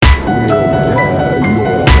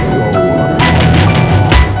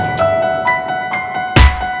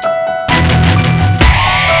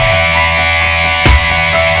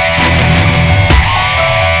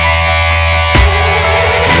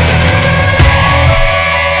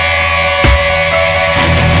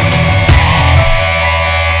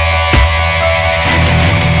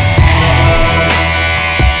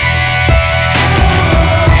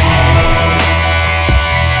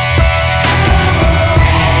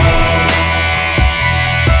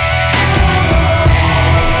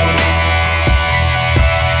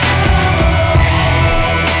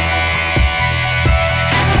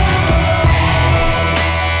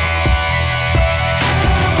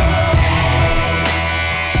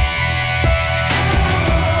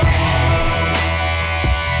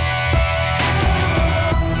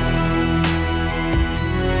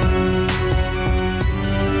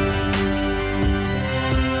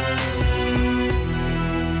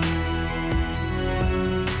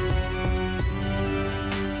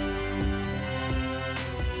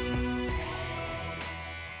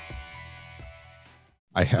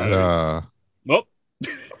I had Well, all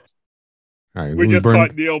right, we just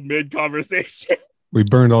caught Neil mid conversation. We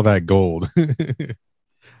burned all that gold.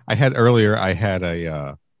 I had earlier. I had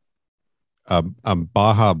a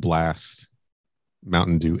Baja Blast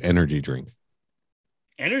Mountain Dew energy drink.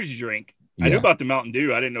 Energy drink. I knew Yeah, about the Mountain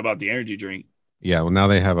Dew. I didn't know about the energy drink. yeah. Well, now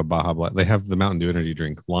they have a Baja Blast. They have the Mountain Dew energy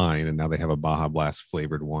drink line, and now they have a Baja Blast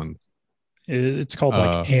flavored one. It's called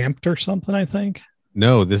like Amped or something, I think.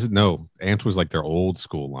 No, Amped was like their old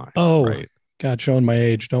school line. Oh, right. God, showing my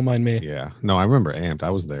age. Don't mind me. Yeah. No, I remember Amped. I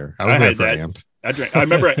was there. I was there for Amped. I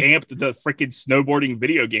remember Amped, the freaking snowboarding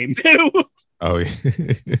video game too. Oh,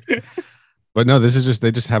 yeah. But no, they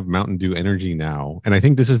just have Mountain Dew energy now. And I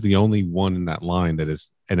think this is the only one in that line that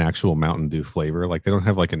is an actual Mountain Dew flavor. Like they don't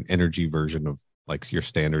have like an energy version of like your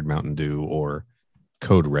standard Mountain Dew or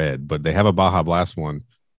Code Red, but they have a Baja Blast one.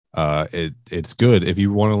 It's good. If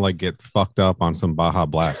you want to like get fucked up on some Baja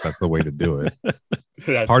Blast, that's the way to do it.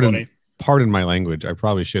 That's funny. Pardon my language. I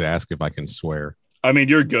probably should ask if I can swear. I mean,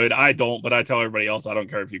 you're good. I don't, but I tell everybody else I don't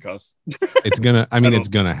care if you cuss. It's gonna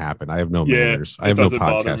happen. I have no manners. I have no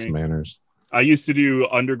podcast manners. I used to do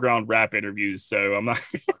underground rap interviews, so I'm not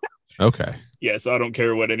okay. Yeah, so I don't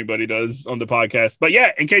care what anybody does on the podcast. But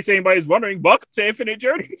yeah, in case anybody's wondering, welcome to Infinite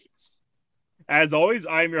Journeys. As always,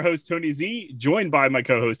 I am your host, Tony Z, joined by my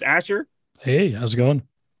co-host, Asher. Hey, how's it going?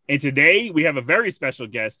 And today we have a very special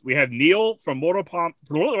guest. We have Neil from Mortal Palms.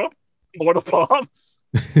 Wow,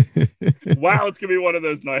 it's going to be one of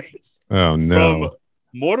those nights. Oh, no. From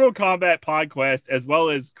Mortal Kombat Podquest, as well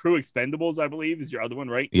as Crew Expendables, I believe, is your other one,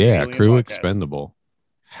 right? Yeah, Crew Expendable.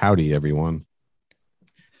 Howdy, everyone.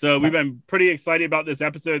 So we've been pretty excited about this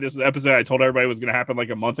episode. This was an episode I told everybody was going to happen like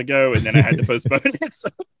a month ago, and then I had to postpone it. So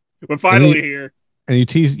we're finally here. And you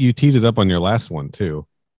teed it up on your last one, too.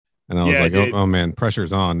 And I was like, oh, man,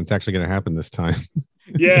 pressure's on. It's actually going to happen this time.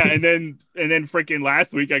 Yeah, and then freaking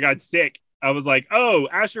last week I got sick. I was like, oh,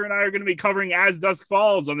 Asher and I are going to be covering As Dusk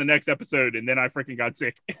Falls on the next episode. And then I freaking got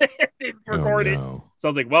sick. Didn't record it. So I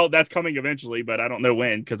was like, well, that's coming eventually, but I don't know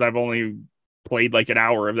when because I've only played like an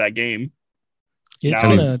hour of that game. It's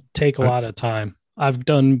going to take a lot of time. I've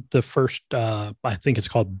done the first, I think it's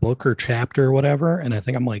called book or chapter or whatever. And I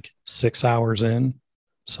think I'm like 6 hours in.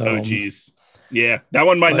 So, oh, geez. Yeah, that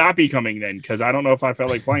one might not be coming then because I don't know if I felt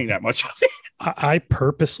like playing that much of it. I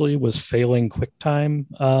purposely was failing QuickTime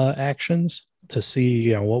actions to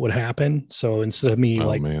see, what would happen. So instead of me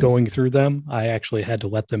going through them, I actually had to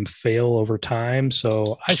let them fail over time.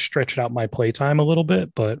 So I stretched out my playtime a little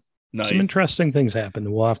bit, but some interesting things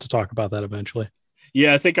happened. We'll have to talk about that eventually.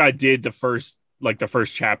 Yeah, I think I did the first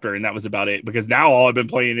chapter, and that was about it. Because now all I've been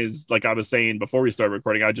playing is, like I was saying before we started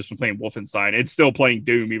recording, I've just been playing Wolfenstein. It's still playing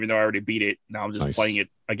Doom, even though I already beat it. Now I'm just playing it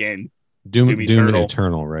again. Doom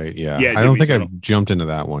Eternal, right? Yeah. I don't think I've jumped into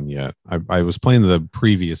that one yet. I was playing the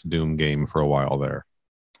previous Doom game for a while there.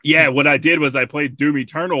 Yeah, what I did was I played Doom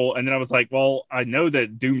Eternal, and then I was like, well, I know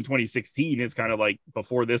that Doom 2016 is kind of like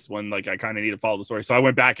before this one. Like, I kind of need to follow the story. So I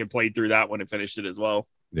went back and played through that one and finished it as well.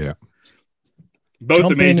 Yeah.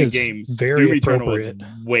 Both amazing games. Doom Eternal is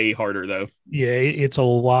way harder, though. Yeah, it's a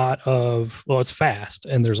lot of, it's fast,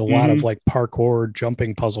 and there's a lot of like parkour,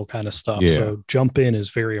 jumping puzzle kind of stuff. Yeah. So jump in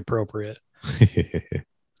is very appropriate.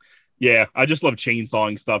 Yeah, I just love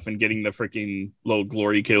chainsawing stuff and getting the freaking little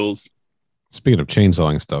glory kills. Speaking of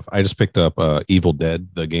chainsawing stuff, I just picked up Evil Dead,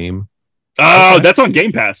 the game. Oh, that's on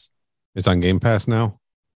Game Pass. It's on Game Pass now?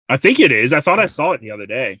 I think it is. I thought I saw it the other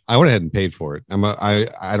day. I went ahead and paid for it.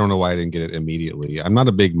 I don't know why I didn't get it immediately. I'm not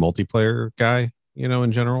a big multiplayer guy,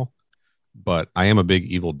 in general, but I am a big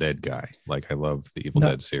Evil Dead guy. Like I love the Evil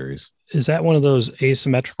Dead series. Is that one of those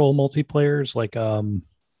asymmetrical multiplayers like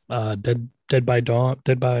Dead by Dawn?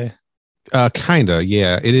 Kinda,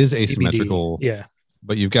 yeah. It is asymmetrical. ABD. Yeah.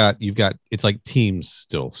 But you've got it's like teams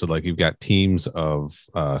still. So like you've got teams of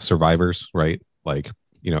survivors, right? Like,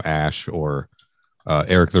 Ash or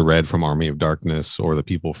Eric the Red from Army of Darkness, or the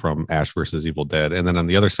people from Ash versus Evil Dead. And then on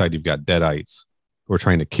the other side, you've got Deadites who are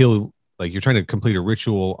trying to kill, like you're trying to complete a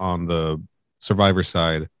ritual on the survivor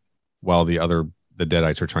side while the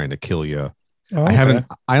Deadites are trying to kill you. Oh, okay.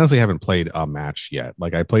 I honestly haven't played a match yet.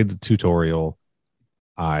 Like I played the tutorial.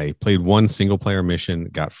 I played one single player mission,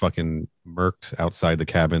 got fucking murked outside the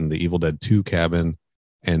cabin, the Evil Dead 2 cabin.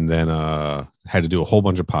 And then had to do a whole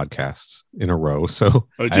bunch of podcasts in a row. So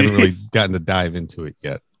I haven't really gotten to dive into it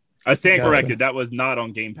yet. I stand corrected. That was not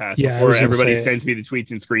on Game Pass before everybody sends me the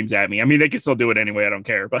tweets and screams at me. I mean, they can still do it anyway. I don't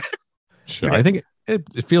care. But sure. I think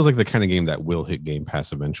it feels like the kind of game that will hit Game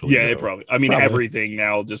Pass eventually. Yeah, it probably. I mean, everything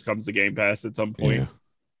now just comes to Game Pass at some point. Yeah.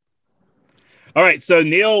 All right. So,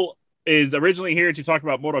 Neil, is originally here to talk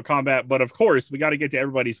about Mortal Kombat, but of course, we got to get to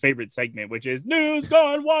everybody's favorite segment, which is News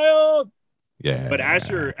Gone Wild. Yeah. But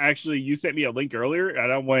Asher, actually, you sent me a link earlier,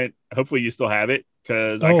 and I went, hopefully you still have it,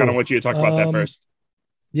 because I kind of want you to talk about that first.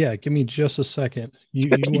 Yeah, give me just a second. You,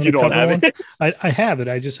 you don't have it? I have it.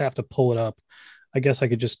 I just have to pull it up. I guess I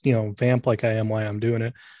could just, vamp like I am while I'm doing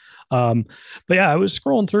it. But yeah, I was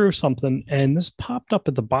scrolling through something and this popped up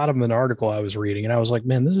at the bottom of an article I was reading. And I was like,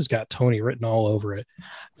 man, this has got Tony written all over it.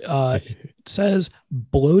 It says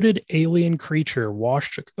bloated alien creature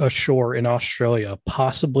washed ashore in Australia,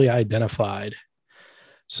 possibly identified.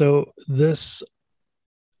 So this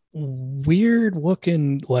weird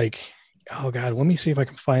looking, like, oh God, let me see if I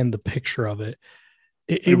can find the picture of it.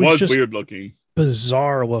 It was just weird looking.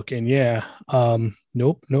 Bizarre looking. Yeah.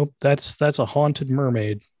 Nope. That's a haunted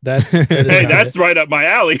mermaid. That hey, that's right up my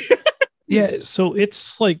alley. Yeah. So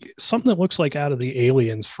it's like something that looks like out of the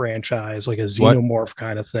Aliens franchise, like a xenomorph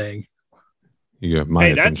kind of thing. Yeah.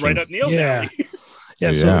 That's right up Neil's alley.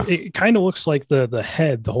 Yeah. So it kind of looks like the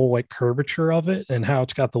head, the whole like curvature of it and how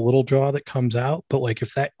it's got the little jaw that comes out. But like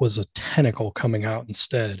if that was a tentacle coming out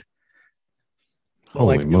instead.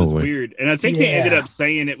 Holy moly. It was weird. And I think they ended up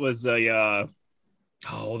saying it was a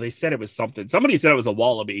they said it was something. Somebody said it was a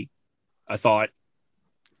wallaby, I thought.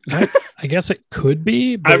 I guess it could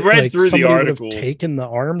be. But I read through the article. Taken the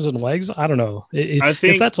arms and legs. I don't know. I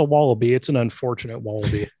think if that's a wallaby, it's an unfortunate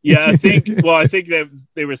wallaby. Yeah, I think that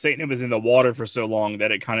they were saying it was in the water for so long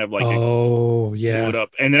that it kind of like blew up.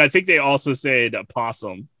 And then I think they also said a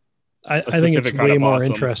possum. I think it's way more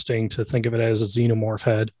interesting to think of it as a xenomorph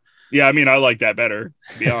head. Yeah, I mean, I like that better,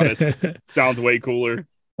 to be honest. Sounds way cooler.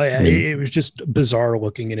 It was just bizarre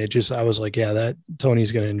looking, and I was like, yeah, that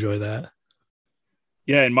Tony's going to enjoy that.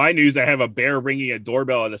 Yeah, in my news, I have a bear ringing a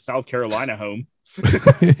doorbell at a South Carolina home.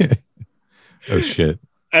 Oh, shit.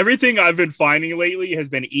 Everything I've been finding lately has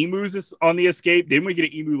been emus on the escape. Didn't we get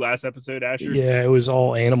an emu last episode, Asher? Yeah, it was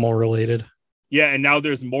all animal related. Yeah, and now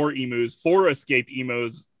there's more emus. 4 escaped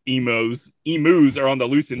emus are on the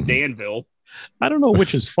loose in Danville. I don't know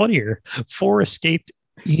which is funnier, 4 escaped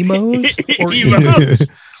emos or emos.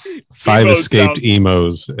 5 escaped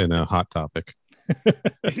emos in a Hot Topic.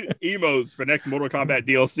 Emos for next Mortal Kombat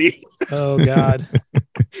DLC. Oh God.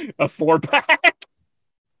 A 4-pack.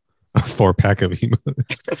 A 4-pack of emos.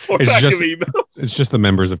 A 4-pack of emos. It's just the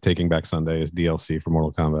members of Taking Back Sunday as DLC for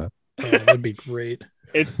Mortal Kombat. Oh, that'd be great.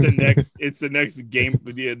 It's the next game,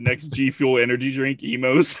 the next G Fuel energy drink,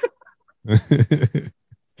 emos.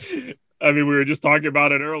 I mean, we were just talking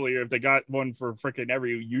about it earlier. If they got one for freaking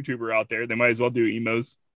every YouTuber out there, they might as well do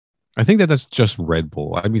emos. I think that's just Red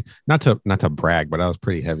Bull. I mean, not to brag, but I was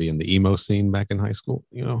pretty heavy in the emo scene back in high school.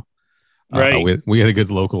 Right? We had a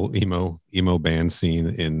good local emo band scene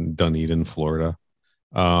in Dunedin, Florida.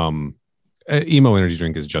 Emo energy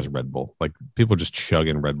drink is just Red Bull. Like people just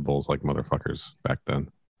chugging Red Bulls like motherfuckers back then.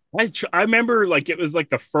 I remember like it was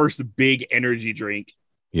like the first big energy drink.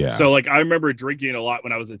 Yeah. So like I remember drinking a lot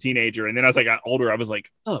when I was a teenager, and then as I got older, I was like,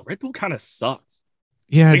 "Oh, Red Bull kind of sucks."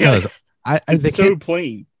 Yeah, it does. It's so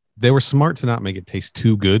plain. They were smart to not make it taste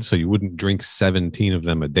too good, so you wouldn't drink 17 of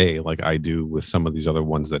them a day like I do with some of these other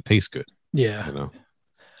ones that taste good. Yeah,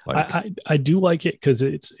 I do like it because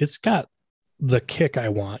it's got the kick I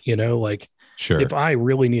want. Like sure, if I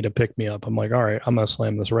really need to pick me up, I'm like, all right, I'm gonna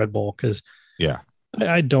slam this Red Bull because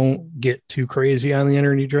I don't get too crazy on the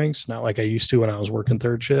energy drinks, not like I used to when I was working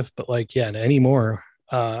third shift, but like, anymore.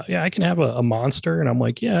 I can have a Monster and I'm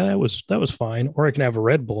like, yeah, that was fine. Or I can have a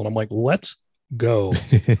Red Bull and I'm like, let's go.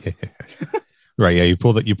 Right. Yeah. You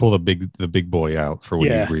pull the big boy out for when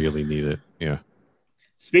you really need it. Yeah.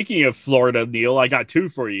 Speaking of Florida, Neil, I got 2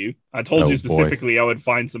 for you. I told you specifically I would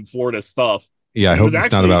find some Florida stuff. Yeah. I hope it's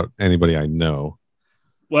not about anybody I know.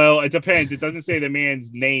 Well, it depends. It doesn't say the man's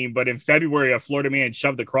name, but in February, a Florida man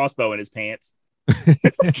shoved a crossbow in his pants.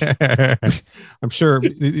 I'm sure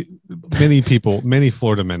many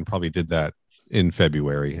Florida men probably did that in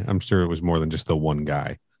February. I'm sure it was more than just the one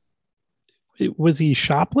guy. Was he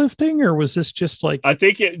shoplifting or was this just like... I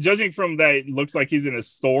think judging from that, it looks like he's in a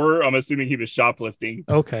store. I'm assuming he was shoplifting.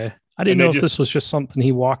 Okay. I didn't know if this was just something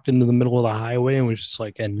he walked into the middle of the highway and was just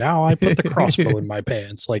like, and now I put the crossbow in my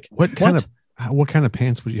pants. Like, what kind of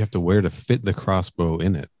pants would you have to wear to fit the crossbow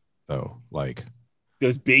in it though? Like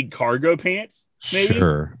those big cargo pants? Maybe?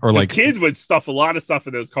 Sure. Or like kids would stuff a lot of stuff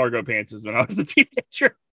in those cargo pants when I was a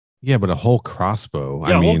teenager. Yeah, but a whole crossbow.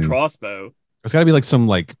 Yeah, a whole crossbow. It's gotta be like some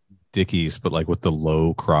like Dickies, but like with the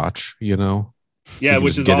low crotch, Yeah, so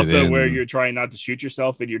which is also where you're trying not to shoot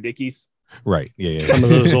yourself in your Dickies. Right. Yeah. Some of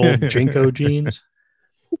those old Jinko jeans.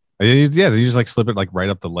 Yeah, they just like slip it like right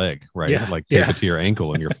up the leg, right? Yeah, like tape it to your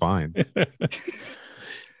ankle and you're fine.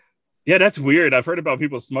 Yeah, that's weird. I've heard about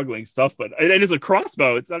people smuggling stuff, but it is a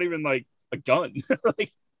crossbow. It's not even like a gun.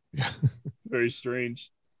 Like, very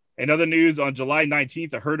strange. In other news, on July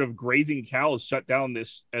 19th, a herd of grazing cows shut down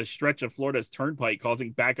this stretch of Florida's turnpike,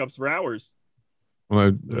 causing backups for hours.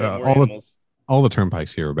 Well, all the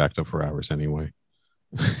turnpikes here are backed up for hours anyway.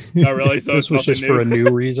 Not really. So this was just new. For a new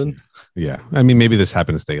reason. Yeah, I mean, maybe this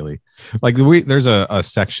happens daily. Like there's a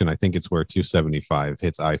section, I think it's where 275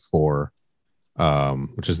 hits I-4,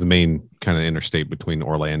 which is the main kind of interstate between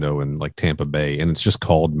Orlando and like Tampa Bay, and it's just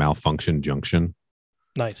called Malfunction Junction.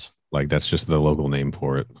 Nice. Like that's just the local name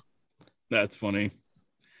for it. That's funny.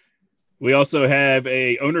 We also have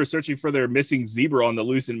a owner searching for their missing zebra on the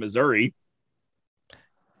loose in Missouri.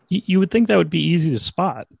 You would think that would be easy to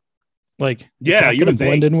spot. Like, yeah, you would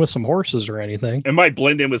blend in with some horses or anything. It might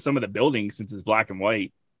blend in with some of the buildings since it's black and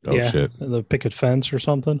white. Oh, shit. The picket fence or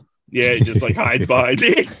something. Yeah, it just like hides behind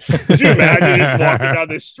it. Could you imagine just walking down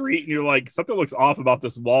the street and you're like, something looks off about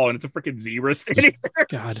this wall and it's a freaking zebra standing there?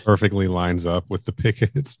 God. Perfectly lines up with the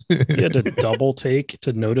pickets. You had to double take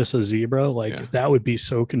to notice a zebra. Like, that would be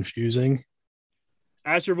so confusing.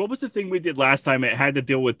 Asher, what was the thing we did last time? It had to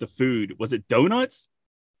deal with the food. Was it donuts?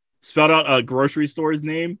 Spelled out a grocery store's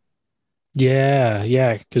name?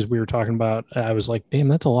 Yeah, because we were talking about, I was like, damn,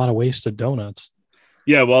 that's a lot of wasted donuts.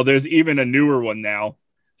 Yeah, well, there's even a newer one now.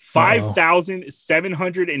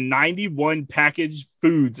 5,791 packaged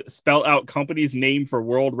foods spell out company's name for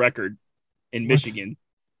world record in Michigan.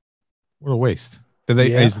 What a waste.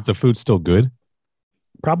 Is the food still good?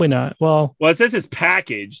 Probably not. Well, it says it's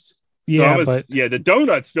packaged. Yeah, but the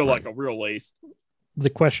donuts feel like a real waste. The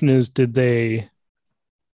question is, did they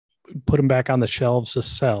put them back on the shelves to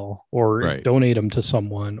sell or donate them to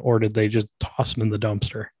someone, or did they just toss them in the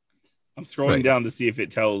dumpster? I'm scrolling down to see if it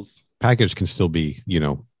tells. Package can still be,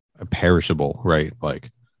 perishable, right?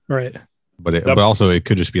 Like, right. But also it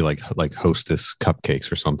could just be like Hostess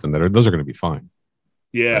cupcakes or something those are going to be fine.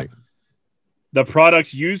 Yeah. Right. The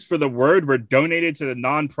products used for the word were donated to the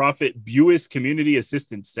nonprofit Buis Community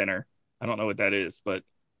Assistance Center. I don't know what that is, but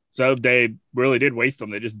so they really did waste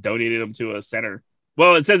them. They just donated them to a center.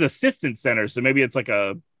 Well, it says assistance center, so maybe it's like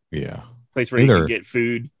a place where you can get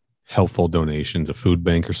food. Helpful donations, a food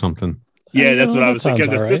bank or something. Yeah, that's what I was thinking.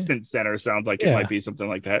 Because assistance center sounds like it might be something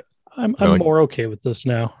like that. I'm more okay with this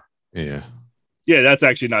now. Yeah. Yeah, that's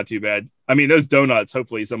actually not too bad. I mean, those donuts,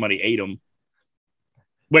 hopefully somebody ate them.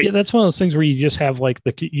 Wait. Yeah, that's one of those things where you just have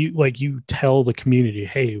you tell the community,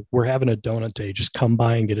 hey, we're having a donut day. Just come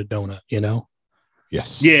by and get a donut,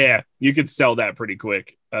 Yes. Yeah, you could sell that pretty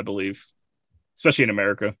quick, I believe. Especially in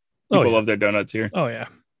America. People love their donuts here. Oh, yeah.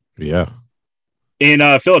 Yeah. In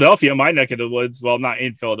Philadelphia, my neck of the woods, well, not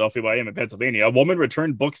in Philadelphia, but I am in Pennsylvania, a woman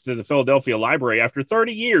returned books to the Philadelphia library after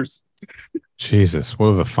 30 years. Jesus, what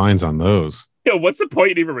are the fines on those? Yeah, what's the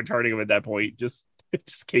point in even returning them at that point? Just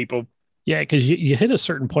keep them. Yeah, because you hit a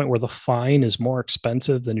certain point where the fine is more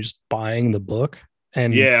expensive than just buying the book.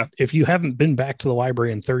 And if you haven't been back to the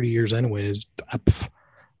library in 30 years anyways,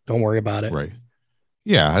 don't worry about it. Right.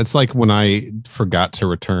 Yeah, it's like when I forgot to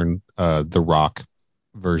return the Rock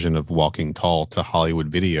version of Walking Tall to Hollywood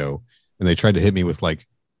Video, and they tried to hit me with like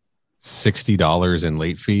 $60 in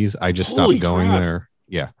late fees. I just stopped going there.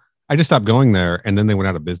 Yeah, I just stopped going there, and then they went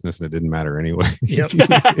out of business, and it didn't matter anyway. Yep. Do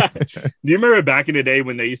you remember back in the day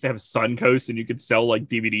when they used to have Suncoast and you could sell like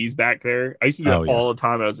DVDs back there? I used to do that all the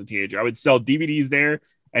time when I was a teenager. I would sell DVDs there,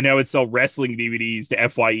 and I would sell wrestling DVDs to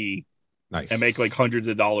FYE. Nice. And make like hundreds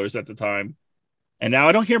of dollars at the time. And now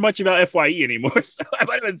I don't hear much about FYE anymore, so I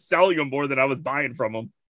might have been selling them more than I was buying from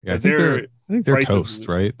them. Yeah, I think they're toast,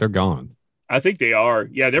 right? They're gone. I think they are.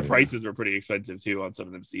 Yeah, their prices were pretty expensive too on some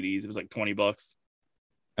of them CDs. It was like $20.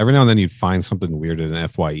 Every now and then you'd find something weird in an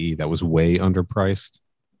FYE that was way underpriced.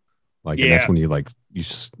 And that's when you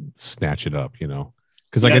snatch it up,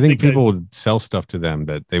 Because I think people would sell stuff to them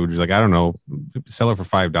that they would be like, I don't know, sell it for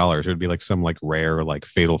 $5. It would be like some rare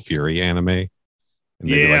Fatal Fury anime. And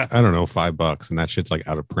they'd be like, I don't know, $5, and that shit's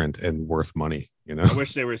out of print and worth money, I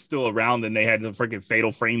wish they were still around and they had the freaking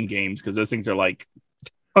Fatal Frame games, because those things are like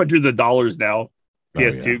hundreds of dollars now.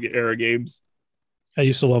 PS2 era games. I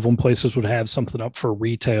used to love when places would have something up for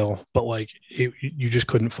retail, but you just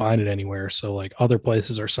couldn't find it anywhere. So other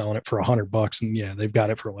places are selling it for $100, and they've got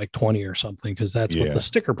it for 20 or something, because that's what the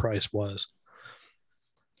sticker price was.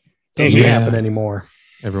 Doesn't happen anymore.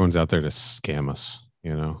 Everyone's out there to scam us,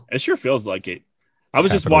 It sure feels like it. I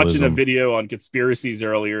was just watching a video on conspiracies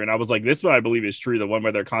earlier, and I was like, this one I believe is true, the one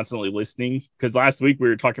where they're constantly listening. Because last week we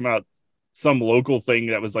were talking about some local thing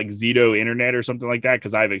that was Zito Internet or something like that,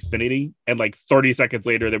 because I have Xfinity. And 30 seconds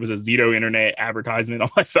later, there was a Zito Internet advertisement on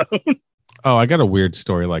my phone. Oh, I got a weird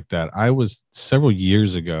story like that. I was several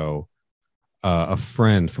years ago, a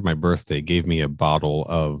friend for my birthday gave me a bottle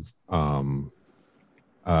of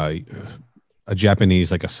a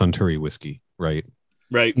Japanese, like a Suntory whiskey, right?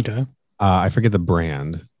 Right. Okay. I forget the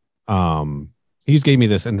brand. He just gave me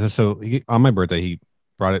this, and so on my birthday, he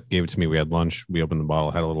brought it, gave it to me. We had lunch. We opened the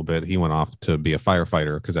bottle, had a little bit. He went off to be a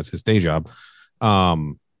firefighter because that's his day job.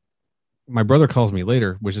 My brother calls me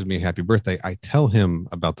later, wishes me a happy birthday. I tell him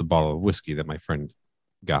about the bottle of whiskey that my friend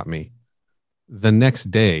got me. The next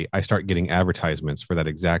day, I start getting advertisements for that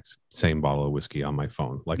exact same bottle of whiskey on my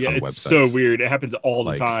phone, like on it's websites. So weird. It happens all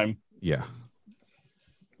the time. Yeah.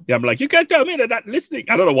 Yeah, I'm like, you can't tell me they're not listening.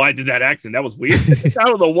 I don't know why I did that accent. That was weird. I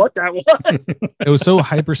don't know what that was. It was so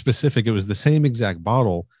hyper specific. It was the same exact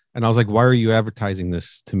bottle. And I was like, why are you advertising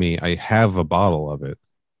this to me? I have a bottle of it,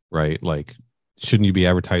 right? Like, shouldn't you be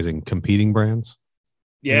advertising competing brands?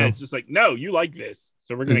 Yeah, you know? It's just like, no, you like this,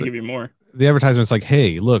 so we're going to give you more. The advertisement's like,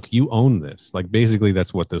 hey, look, you own this. Like, basically,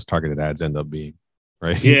 that's what those targeted ads end up being,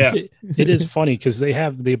 right? Yeah. It is funny because they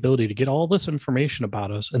have the ability to get all this information about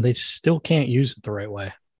us, and they still can't use it the right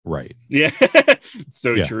way. Right. Yeah.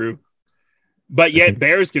 So true. But yet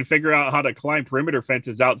bears can figure out how to climb perimeter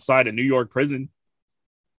fences outside a New York prison.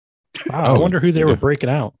 Wow, I wonder who they were breaking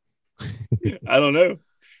out. I don't know.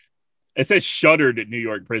 It says shuttered at New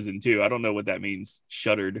York prison too. I don't know what that means.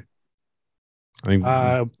 Shuttered.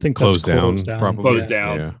 I think closed down. Probably. Closed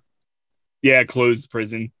down. Yeah, closed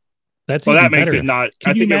prison. That's that makes better. it not.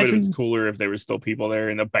 I think it was cooler if there were still people there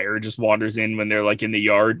and the bear just wanders in when they're like in the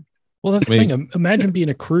yard. Well, that's the thing. Imagine being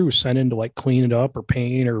a crew sent in to like clean it up or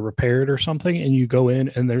paint or repair it or something, and you go in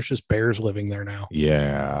and there's just bears living there now.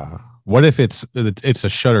 Yeah. What if it's a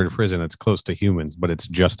shuttered prison? It's close to humans, but it's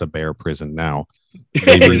just a bear prison now.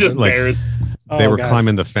 It's just like, bears. They were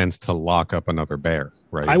climbing the fence to lock up another bear,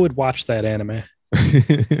 right? I would watch that anime.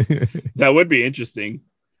 That would be interesting.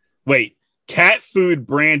 Wait, cat food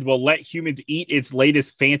brand will let humans eat its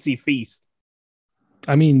latest fancy feast.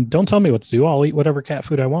 I mean, don't tell me what to do. I'll eat whatever cat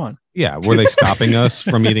food I want. Yeah. Were they stopping us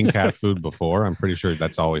from eating cat food before? I'm pretty sure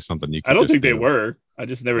that's always something you can I don't think they were. I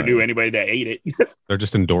just never knew anybody that ate it. They're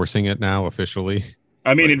just endorsing it now officially.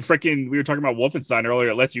 I mean, we were talking about Wolfenstein earlier.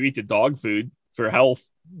 It lets you eat the dog food for health.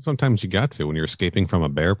 Sometimes you got to when you're escaping from a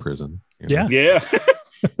bear prison. You know? Yeah.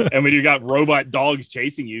 And when you got robot dogs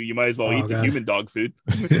chasing you, you might as well eat the human dog food.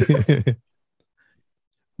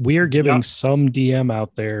 We are giving some DM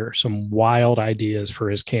out there some wild ideas for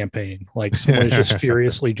his campaign. Like someone is just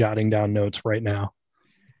furiously jotting down notes right now.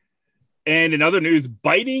 And in other news,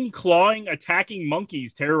 biting, clawing, attacking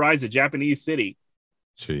monkeys terrorize a Japanese city.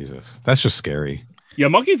 Jesus, that's just scary. Yeah,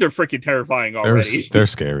 monkeys are freaking terrifying already. They're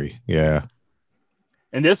scary. Yeah.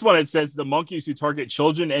 And this one, it says the monkeys who target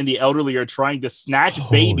children and the elderly are trying to snatch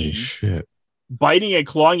babies, shit. Biting and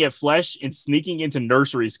clawing at flesh and sneaking into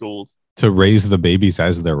nursery schools. To raise the babies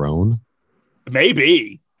as their own?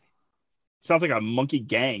 Maybe. Sounds like a monkey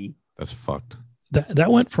gang. That's fucked.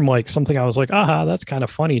 That went from like something I was like, aha, that's kind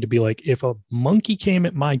of funny, to be like, if a monkey came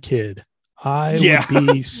at my kid, I would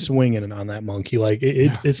be swinging on that monkey. Like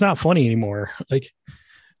it's not funny anymore. Like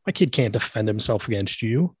my kid can't defend himself against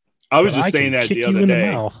you. I was just saying that the other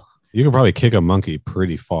day. You could probably kick a monkey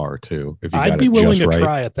pretty far too. If you I'd be willing to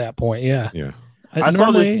try at that point. Yeah. Yeah. I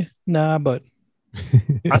saw this. Nah, but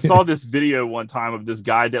I saw this video one time of this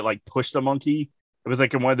guy that like pushed a monkey. It was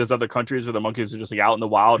like in one of those other countries where the monkeys are just like out in the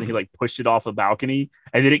wild, and he like pushed it off a balcony,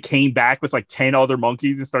 and then it came back with like 10 other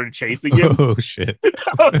monkeys and started chasing him. Oh shit.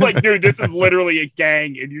 I was like, dude, this is literally a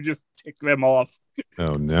gang, and you just tick them off.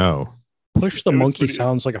 Oh no. Push the monkey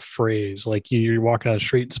sounds like a phrase. Like you're walking down the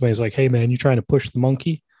street and somebody's like, hey man, you trying to push the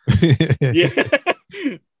monkey? Yeah.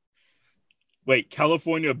 Wait,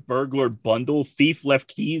 California burglar bundle, thief left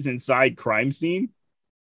keys inside crime scene?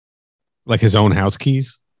 Like his own house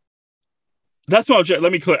keys? That's what I'm trying.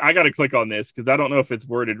 Let me click. I got to click on this because I don't know if it's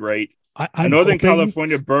worded right. A Northern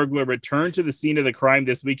California burglar returned to the scene of the crime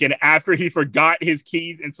this weekend after he forgot his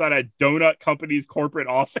keys inside a donut company's corporate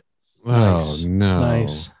office. Oh, no.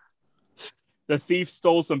 Nice. The thief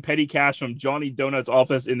stole some petty cash from Johnny Donut's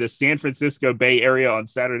office in the San Francisco Bay Area on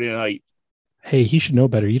Saturday night. Hey, he should know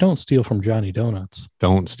better. You don't steal from Johnny Donuts.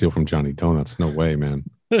 Don't steal from Johnny Donuts. No way, man.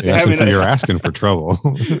 You're asking for trouble.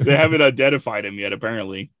 They haven't identified him yet,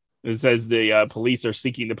 apparently. It says the police are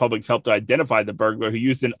seeking the public's help to identify the burglar who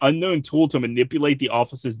used an unknown tool to manipulate the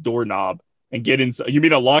office's doorknob and get inside. You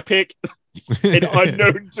mean a lockpick? An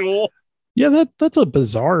unknown tool? Yeah, that's a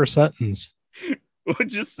bizarre sentence. Well,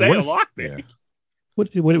 just say a lockpick. Yeah.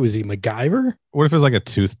 What was he, MacGyver? What if it's like a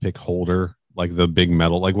toothpick holder, like the big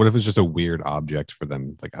metal? Like, what if it's just a weird object for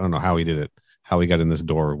them? Like, I don't know how he did it, how he got in this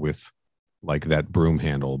door with like that broom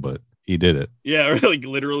handle, but He did it. Yeah, or like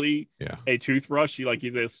literally Yeah. a toothbrush.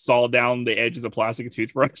 He just sawed down the edge of the plastic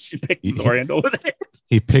toothbrush. He picked the door handle with it.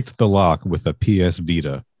 He picked the lock with a PS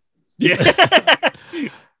Vita. Yeah.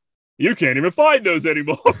 You can't even find those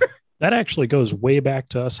anymore. That actually goes way back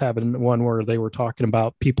to us having one where they were talking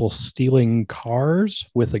about people stealing cars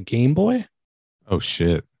with a Game Boy. Oh,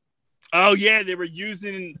 shit. Oh, yeah. They were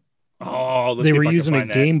using a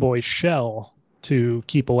Game Boy shell to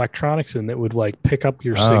keep electronics in that would like pick up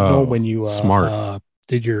your signal when you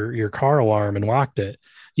did your car alarm and locked it.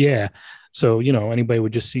 Yeah. So, anybody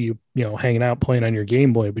would just see you, hanging out playing on your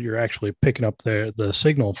Game Boy, but you're actually picking up the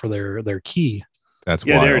signal for their key. That's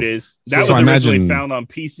wild. There it is. That was originally found on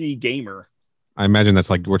PC Gamer. I imagine that's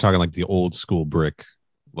like, we're talking like the old school brick,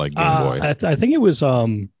 like Game Boy. I think it was, I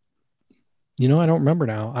don't remember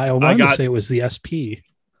now. I wanted to say it was the SP.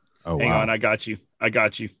 Oh, Hang on. I got you.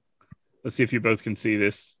 Let's see if you both can see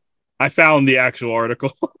this. I found the actual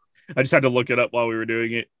article. I just had to look it up while we were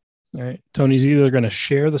doing it. All right. Tony's either going to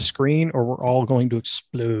share the screen or we're all going to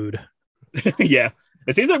explode. Yeah.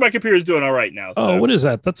 It seems like my computer is doing all right now. So. Oh, what is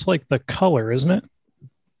that? That's like the color, isn't it?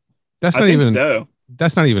 That's not even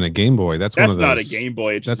a Game Boy. That's one of those. That's not a Game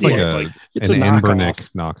Boy. That's like an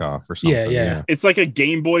Embernick knockoff or something. Yeah. It's like a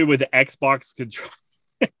Game Boy with Xbox control,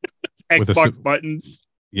 Xbox buttons.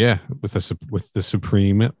 Yeah, with the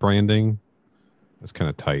Supreme branding. That's kind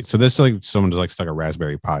of tight. So this like someone just like stuck a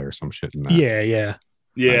Raspberry Pi or some shit in that. Yeah.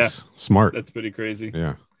 Nice. Smart. That's pretty crazy.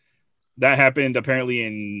 Yeah. That happened apparently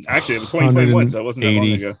in 2021, so it wasn't that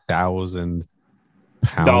long ago.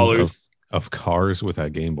 $80,000 of cars with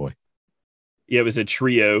that Game Boy. Yeah, it was a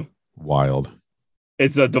Trio. Wild.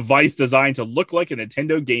 It's a device designed to look like a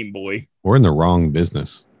Nintendo Game Boy. We're in the wrong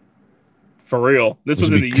business. For real. This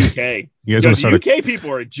was in the UK. You guys want to start UK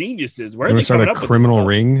people are geniuses. Where are they coming up with a criminal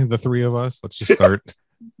ring, the three of us? Let's just start.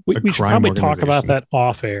 we should probably talk about that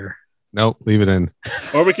off air. Nope, leave it in.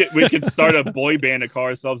 Or we could start a boy band and call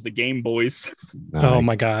ourselves the Game Boys. Oh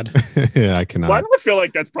my God. Yeah, I cannot. Why do I feel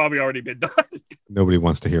like that's probably already been done? Nobody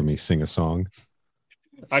wants to hear me sing a song.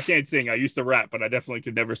 I can't sing. I used to rap, but I definitely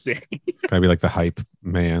could never sing. Can I be like the hype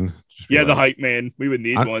man? The hype man. We would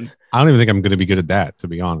need one. I don't even think I'm going to be good at that, to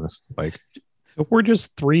be honest. Like, we're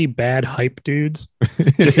just three bad hype dudes.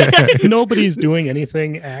 Nobody's doing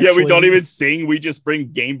anything. Actually. Yeah, we don't even sing. We just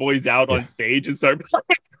bring Game Boys out on stage and start playing.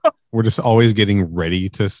 We're just always getting ready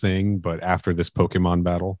to sing, but after this Pokemon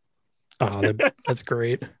battle. Oh, that's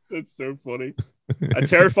great. That's so funny. A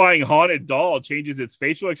terrifying haunted doll changes its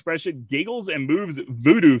facial expression, giggles, and moves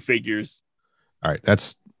voodoo figures. All right,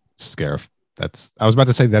 that's scary. I was about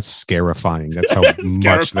to say that's scarifying. That's how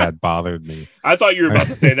much that bothered me. I thought you were about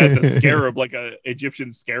to say that's a scarab, like a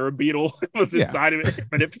Egyptian scarab beetle was inside of it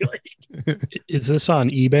manipulating. Is this on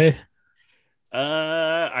eBay?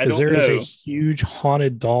 I don't know. There is a huge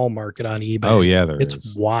haunted doll market on eBay. Oh yeah,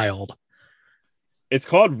 it's wild. It's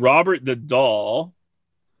called Robert the Doll.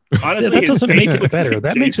 Honestly, that doesn't make it better.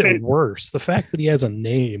 That makes it worse. The fact that he has a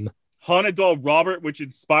name. Haunted doll Robert, which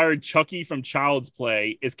inspired Chucky from Child's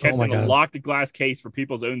Play, is kept in a locked glass case for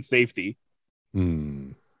people's own safety.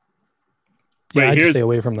 Yeah, I'd stay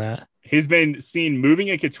away from that. He's been seen moving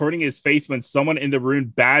and contorting his face when someone in the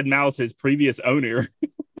room badmouths his previous owner.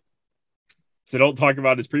 So don't talk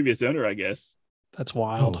about his previous owner, I guess. That's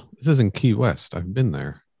wild. Oh, this is in Key West. I've been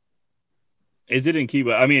there. Is it in Key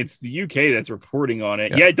West? I mean, it's the UK that's reporting on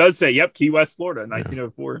it. Yeah, it does say, yep, Key West, Florida,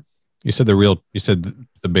 1904. You said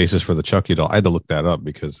the basis for the Chucky doll. I had to look that up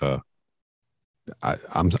because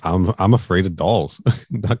I'm afraid of dolls.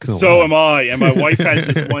 Not gonna lie. Am I. And my wife has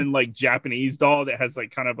this one like Japanese doll that has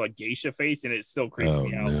like kind of a geisha face, and it still creeps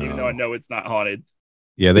me out, even though I know it's not haunted.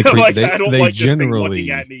 Yeah, they I don't like generally this thing looking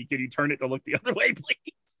at me. Can you turn it to look the other way,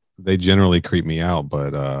 please? They generally creep me out,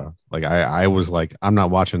 but like I was like, I'm not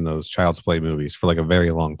watching those Child's Play movies for like a very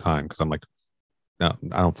long time because I'm like, no,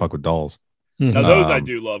 I don't fuck with dolls. Now those I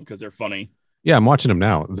do love because they're funny. Yeah, I'm watching them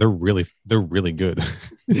now. They're really good.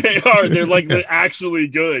 They are. They're like they're actually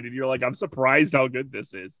good, and you're like, I'm surprised how good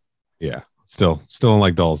this is. Yeah, still don't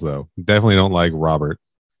like dolls though. Definitely don't like Robert.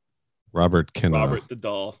 Robert the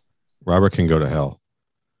doll. Robert can go to hell.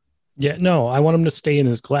 Yeah, no, I want him to stay in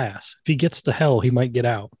his glass. If he gets to hell, he might get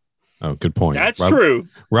out. Oh, good point. That's true.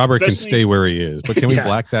 Robert can stay where he is, but can we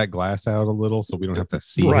black that glass out a little so we don't have to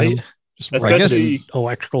see him? Just especially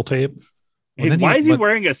electrical tape. Why is he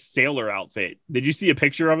wearing a sailor outfit? Did you see a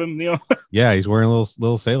picture of him, Neil? Yeah, he's wearing a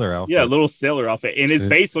little sailor outfit. Yeah, a little sailor outfit, and his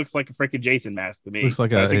face looks like a freaking Jason mask to me. Looks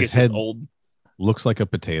like his head old. Looks like a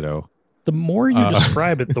potato. The more you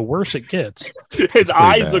describe it, the worse it gets. His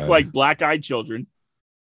eyes look like black-eyed children.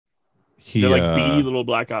 They're like beady little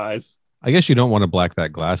black eyes. I guess you don't want to black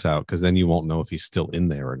that glass out because then you won't know if he's still in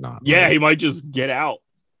there or not. Yeah, right? he might just get out.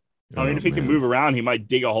 I mean, if he can move around, he might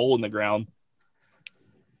dig a hole in the ground.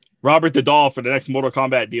 Robert the Doll for the next Mortal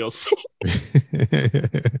Kombat deals.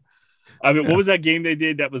 I mean, what was that game they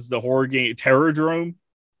did? That was the horror game, Terrordrome. It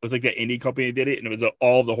was like that indie company that did it, and it was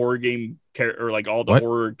all of the horror game or like all the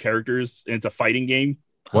horror characters, and it's a fighting game.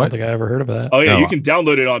 I don't think I ever heard of that. Oh yeah, you can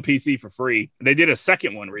download it on PC for free. They did a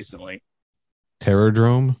second one recently.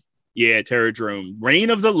 Terrordrome? Yeah, Terrordrome. Reign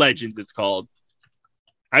of the Legends, it's called.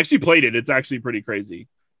 I actually played it. It's actually pretty crazy.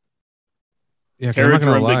 Yeah,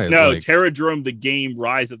 Terrordrome, Terrordrome, the game,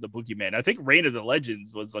 Rise of the Boogeyman. I think Reign of the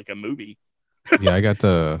Legends was like a movie. Yeah, I got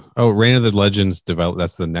Reign of the Legends developed.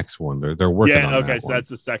 That's the next one. They're working on that. Okay, so that's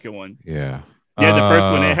the second one. Yeah. Yeah, the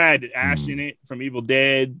first one, it had Ash in it from Evil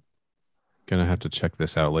Dead. Gonna have to check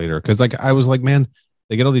this out later because like I was like, man,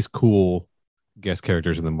 they get all these cool guest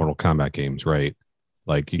characters in the Mortal Kombat games, right?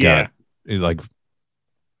 Like you got like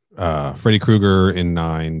Freddy Krueger in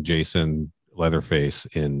 9, Jason, Leatherface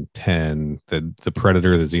in 10, the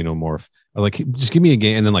Predator, the Xenomorph. I was like, just give me a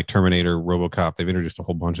game, and then like Terminator, RoboCop. They've introduced a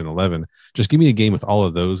whole bunch in 11. Just give me a game with all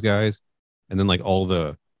of those guys, and then like all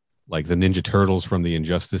the Ninja Turtles from the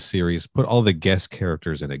Injustice series. Put all the guest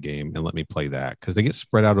characters in a game and let me play that because they get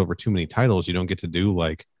spread out over too many titles. You don't get to do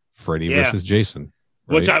like Freddy versus Jason.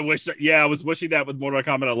 Right? Which I wish. Yeah, I was wishing that with Mortal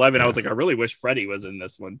Kombat 11. Yeah. I was like, I really wish Freddy was in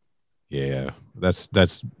this one. Yeah, that's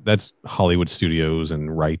Hollywood Studios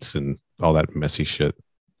and rights and all that messy shit.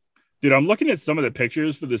 Dude, I'm looking at some of the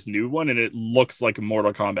pictures for this new one, and it looks like a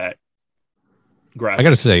Mortal Kombat graphic. I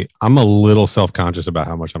gotta say, I'm a little self-conscious about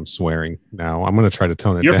how much I'm swearing now. I'm gonna try to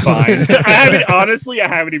tone it down. You're fine. I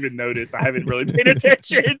haven't even noticed. I haven't really paid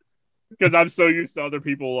attention because I'm so used to other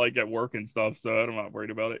people like at work and stuff, so I'm not worried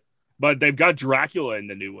about it. But they've got Dracula in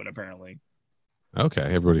the new one, apparently. Okay,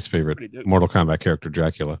 everybody's favorite Mortal Kombat character,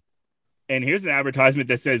 Dracula. And here's an advertisement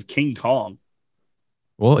that says King Kong.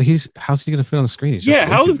 Well, how's he gonna fit on the screen?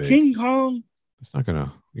 How is King Kong? It's not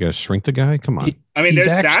gonna. You gotta shrink the guy. Come on. There's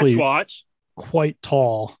Sasquatch. Quite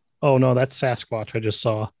tall. Oh no, that's Sasquatch. I just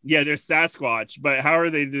saw. Yeah, there's Sasquatch, but how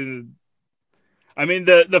are they doing? I mean,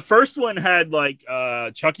 the first one had like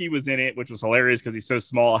Chucky was in it, which was hilarious because he's so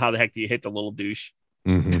small. How the heck do you hit the little douche?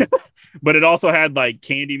 Mm-hmm. But it also had like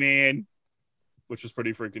Candyman, which was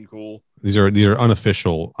pretty freaking cool. These are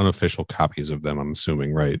unofficial copies of them. I'm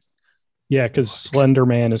assuming, right? Yeah, because Slender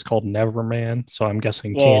Man is called Neverman, so I'm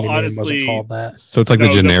guessing Candyman wasn't called that. So it's like the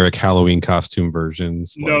generic Halloween costume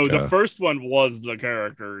versions. No, the first one was the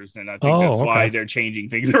characters, and I think that's why they're changing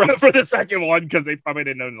things around for the second one because they probably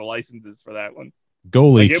didn't know the licenses for that one.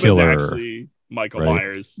 Goalie Killer. It was actually Michael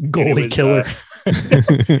Myers. Goalie Killer.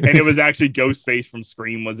 And it was actually Ghostface from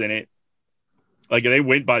Scream was in it. Like they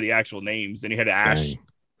went by the actual names. Then you had Ash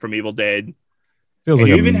from Evil Dead. Feels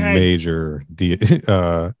like a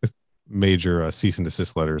major cease and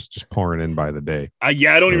desist letters just pouring in by the day. I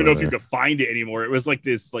don't even know if you could find it anymore. It was like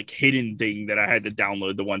this like hidden thing that I had to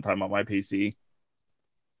download the one time on my PC.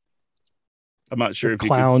 I'm not sure if you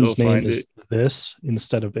can still find it. This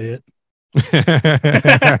instead of it.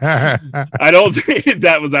 I don't think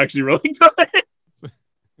that was actually really good.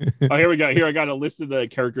 Oh, here we go. Here I got a list of the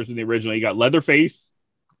characters in the original. You got Leatherface.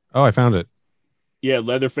 Oh, I found it. Yeah,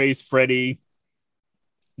 Leatherface, Freddy.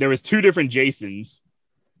 There was 2 different Jasons.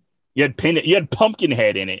 You had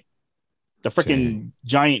Pumpkinhead in it. The freaking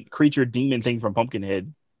giant creature demon thing from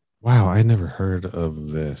Pumpkinhead. Wow, I never heard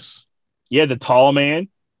of this. Yeah, the tall man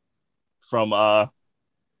from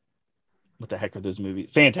what the heck are those movies?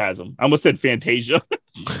 Phantasm. I almost said Fantasia.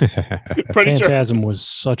 Phantasm was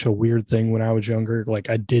such a weird thing when I was younger. Like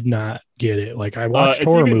I did not get it. Like I watched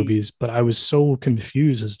horror movies, but I was so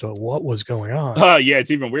confused as to what was going on. Yeah,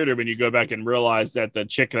 it's even weirder when you go back and realize that the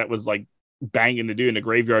chick that was like banging the dude in the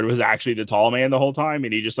graveyard was actually the tall man the whole time,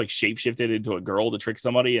 and he just like shapeshifted into a girl to trick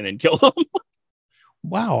somebody and then killed him.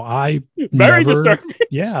 Wow, very disturbing.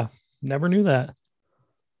 Yeah, never knew that.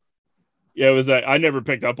 Yeah, it was I never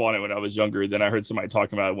picked up on it when I was younger. Then I heard somebody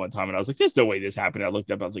talking about it one time, and I was like, "There's no way this happened." I looked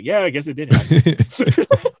up, I was like, "Yeah, I guess it did happen."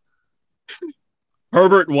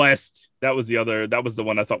 Herbert West, that was the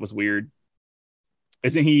one I thought was weird.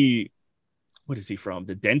 Isn't he? What is he from?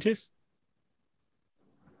 The Dentist?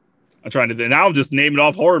 I'm trying to. Now I'm just naming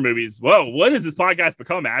off horror movies. Whoa, what has this podcast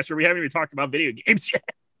become, Asher? We haven't even talked about video games yet.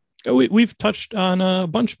 We've touched on a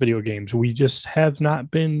bunch of video games. We just have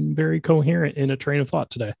not been very coherent in a train of thought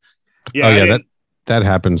today. Yeah, that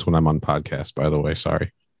happens when I'm on podcast, by the way.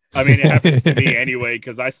 Sorry. I mean, it happens to me anyway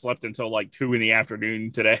because I slept until like 2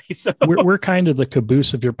 p.m. today. So we're kind of the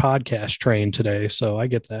caboose of your podcast train today, so I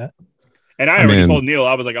get that. And I already told Neil,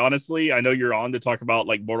 I was like, honestly, I know you're on to talk about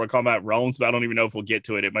like Mortal Kombat Realms, but I don't even know if we'll get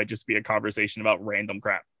to it. It might just be a conversation about random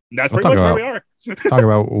crap. And that's pretty much where we are. Talk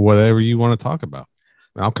about whatever you want to talk about.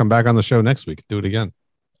 I'll come back on the show next week. Do it again.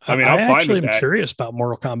 I mean, I'm fine with that. I'm curious about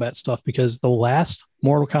Mortal Kombat stuff because the last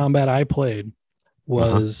Mortal Kombat I played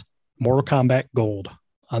was Mortal Kombat Gold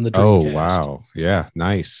on the Dreamcast. Oh, wow. Yeah,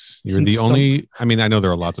 nice. You're the only, I mean, I know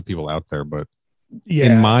there are lots of people out there, but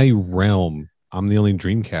in my realm, I'm the only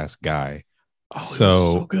Dreamcast guy. Oh,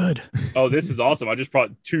 so good. Oh, this is awesome. I just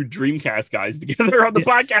brought 2 Dreamcast guys together on the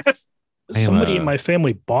podcast. Somebody in my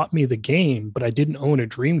family bought me the game, but I didn't own a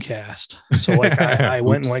Dreamcast. So like I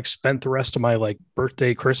went and like spent the rest of my like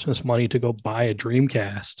birthday, Christmas money to go buy a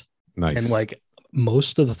Dreamcast. Nice. And like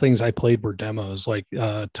most of the things I played were demos, like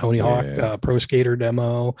Tony Hawk Pro Skater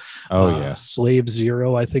demo. Slave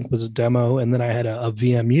Zero, I think, was a demo, and then I had a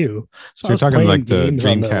VMU. So you're talking like the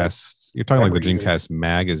Dreamcast. You're talking like the Dreamcast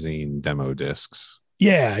magazine demo discs.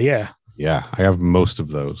 Yeah. I have most of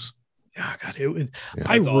those. Oh, God,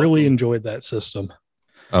 I really enjoyed that system.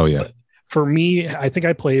 Oh, yeah. But for me, I think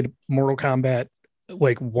I played Mortal Kombat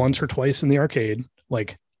like once or twice in the arcade,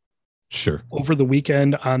 like over the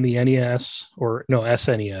weekend on the NES or no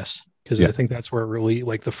SNES, because I think that's where it really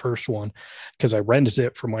like the first one, because I rented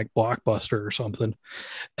it from like Blockbuster or something.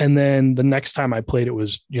 And then the next time I played it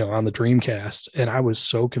was, on the Dreamcast, and I was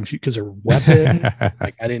so confused because their weapon,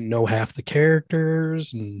 like I didn't know half the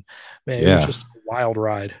characters, and man, it was just a wild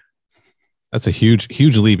ride. That's a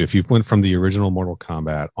huge leap. If you went from the original Mortal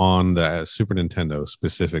Kombat on the Super Nintendo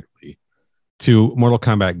specifically to Mortal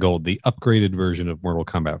Kombat Gold, the upgraded version of Mortal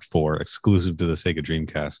Kombat 4 exclusive to the Sega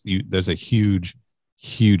Dreamcast, there's a huge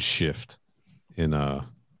shift in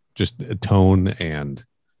just tone and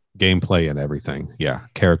gameplay and everything. Yeah,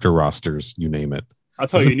 character rosters, you name it. I'll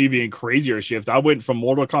tell you an even crazier shift. I went from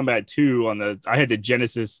Mortal Kombat 2 I had the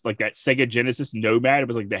Genesis, like that Sega Genesis Nomad. It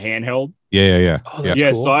was like the handheld. Yeah. Oh, that's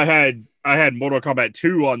cool. So I had Mortal Kombat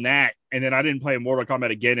 2 on that, and then I didn't play Mortal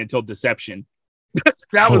Kombat again until Deception.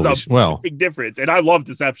 That was a big difference, and I love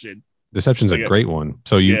Deception. Deception's a great one.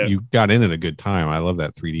 So you got in at a good time. I love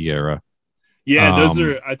that 3D era. Yeah, those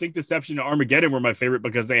are. I think Deception and Armageddon were my favorite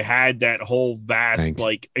because they had that whole vast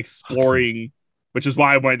like exploring, which is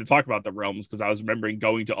why I wanted to talk about the realms, because I was remembering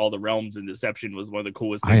going to all the realms, and Deception was one of the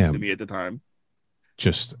coolest things to me at the time.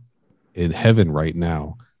 Just in heaven right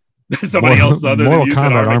now. Somebody else other Mortal than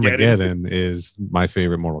Kombat Armageddon is my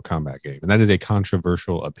favorite Mortal Kombat game, and that is a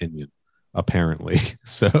controversial opinion, apparently.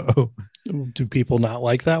 So, do people not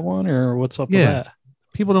like that one, or what's up with that?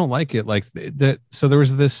 People don't like it. Like that. So there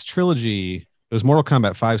was this trilogy. It was Mortal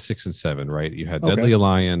Kombat 5, 6, and 7, right? You had Deadly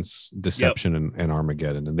Alliance, Deception, and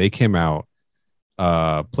Armageddon, and they came out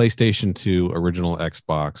PlayStation 2, original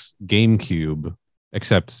Xbox, GameCube,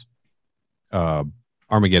 except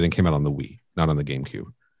Armageddon came out on the Wii, not on the GameCube.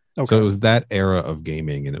 So it was that era of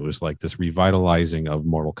gaming, and it was like this revitalizing of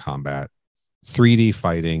Mortal Kombat, 3D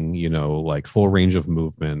fighting, like full range of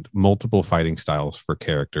movement, multiple fighting styles for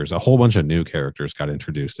characters. A whole bunch of new characters got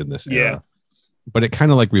introduced in this era. But it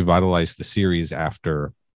kind of like revitalized the series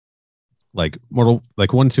after like Mortal,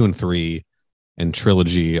 like 1, 2, and 3 and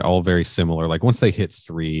Trilogy, all very similar. Like once they hit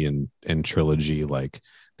 3 and Trilogy, like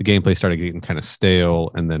the gameplay started getting kind of stale.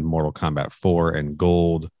 And then Mortal Kombat 4 and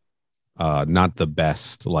Gold, not the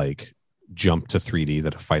best like jump to 3D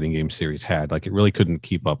that a fighting game series had. Like it really couldn't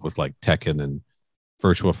keep up with like Tekken and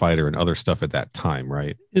Virtua Fighter and other stuff at that time,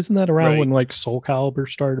 right? Isn't that around when like Soul Calibur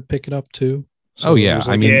started picking up too? So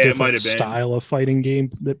I mean, it might have been style of fighting game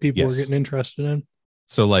that people were getting interested in.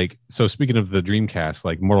 So speaking of the Dreamcast,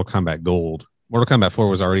 like Mortal Kombat Gold, Mortal Kombat 4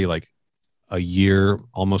 was already like a year,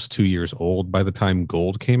 almost 2 years old by the time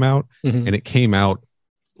Gold came out, and it came out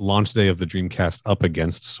launch day of the Dreamcast up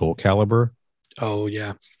against Soul Calibur. Oh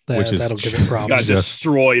yeah, that'll give it problems. Got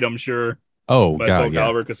destroyed, I'm sure. Oh by god, Soul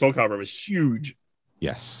Calibur, because Soul Calibur was huge.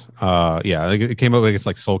 Yes. It came up against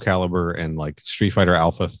like Soul Calibur and like Street Fighter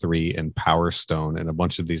Alpha 3 and Power Stone and a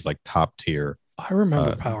bunch of these like top tier. I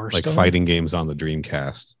remember Power Stone, like fighting games on the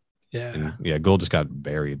Dreamcast. Yeah. And, Gold just got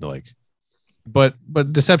buried. Like, but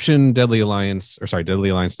Deception, Deadly Alliance,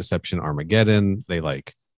 Deception, Armageddon. They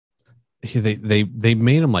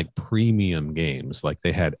made them like premium games. Like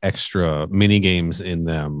they had extra mini games in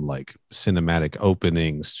them, like cinematic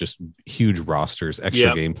openings, just huge rosters,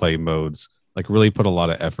 extra gameplay modes. Like really put a lot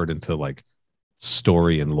of effort into like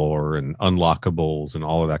story and lore and unlockables and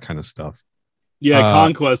all of that kind of stuff. Yeah,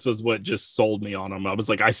 Conquest was what just sold me on them. I was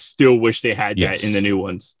like, I still wish they had that in the new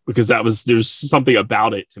ones, because there's something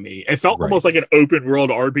about it to me. It felt almost like an open world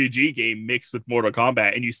RPG game mixed with Mortal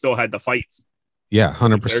Kombat, and you still had the fights. Yeah,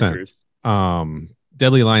 100%.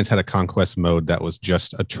 Deadly Alliance had a conquest mode that was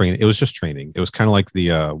just a train. It was just training. It was kind of like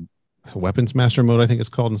the weapons master mode, I think it's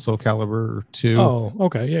called in Soul Calibur 2. Oh,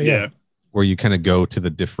 okay. Yeah. Where you kind of go to the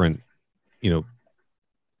different, I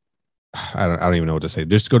don't even know what to say.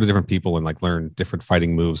 Just go to different people and like learn different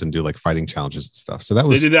fighting moves and do like fighting challenges and stuff. So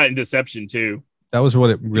they did that in Deception too. That was what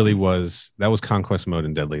it really was. That was conquest mode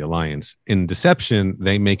in Deadly Alliance. In Deception,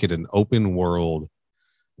 they make it an open world,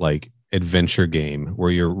 like adventure game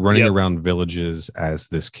where you're running around villages as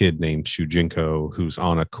this kid named Shujinko, who's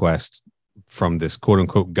on a quest from this quote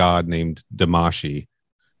unquote god named Damashi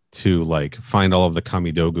to like find all of the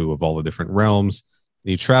Kamidogu of all the different realms.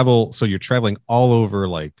 And you travel. So you're traveling all over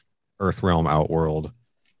like Earth Realm, Outworld,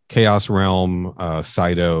 Chaos Realm,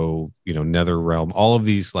 Cydo, Nether Realm, all of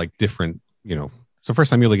these like different, it's the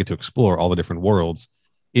first time you really get to explore all the different worlds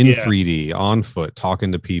in 3D, on foot,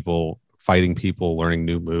 talking to people, fighting people, learning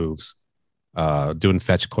new moves, doing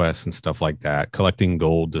fetch quests and stuff like that, collecting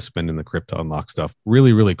gold to spend in the crypt to unlock stuff.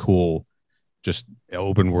 Really, really cool, just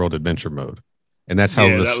open world adventure mode. And that's how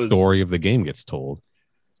the story of the game gets told.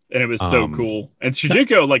 And it was so cool. And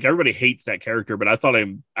Shujinko, like everybody hates that character, but I thought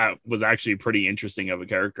him was actually pretty interesting of a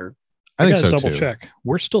character. I think so double too. Check.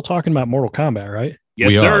 We're still talking about Mortal Kombat, right?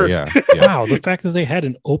 Yes, sir. Yeah. Wow, the fact that they had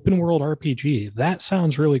an open world RPG, that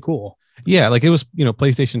sounds really cool. Yeah, like it was,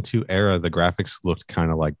 PlayStation 2 era, the graphics looked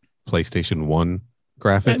kind of like PlayStation 1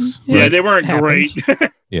 graphics. Yeah, they weren't great.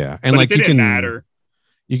 Yeah. And like you can matter.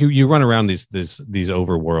 You run around these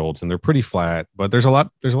overworlds and they're pretty flat, but there's a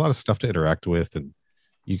lot of stuff to interact with, and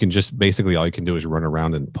you can just basically all you can do is run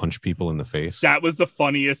around and punch people in the face. That was the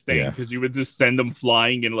funniest thing because you would just send them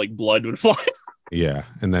flying and like blood would fly. Yeah,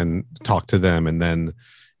 and then talk to them, and then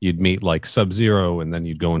you'd meet like Sub-Zero, and then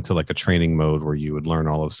you'd go into like a training mode where you would learn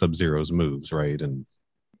all of Sub-Zero's moves, right? And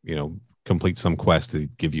complete some quest to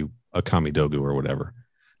give you a Kamidogu or whatever.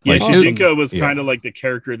 Yeah, Shujinko was kind of like the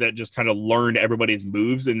character that just kind of learned everybody's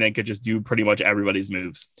moves and then could just do pretty much everybody's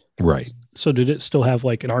moves. Right. So did it still have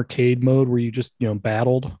like an arcade mode where you just,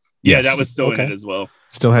 battled? Yeah, yes. That was still in it as well.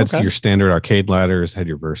 Still had your standard arcade ladders, had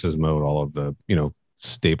your versus mode, all of the,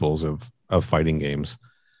 staples of fighting games.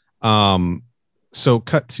 So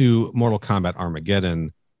cut to Mortal Kombat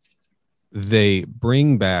Armageddon. They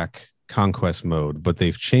bring back conquest mode, but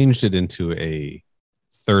they've changed it into a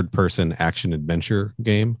third-person action adventure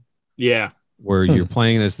game. Yeah, where you're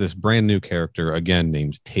playing as this brand new character again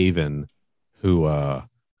named Taven, who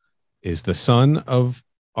is the son of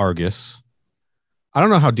Argus. I don't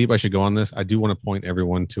know how deep I should go on this. I do want to point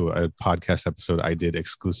everyone to a podcast episode I did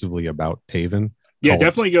exclusively about Taven. Yeah,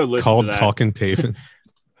 definitely go listen called to that. Talking Taven.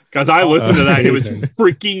 Because I listened to that. It was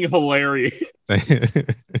freaking hilarious.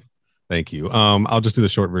 Thank you. I'll just do the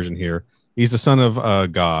short version here. He's the son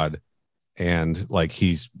of God. And like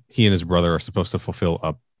he and his brother are supposed to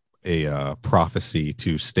fulfill a prophecy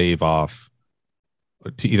to stave off,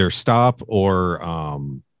 to either stop or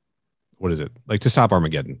what is it, like to stop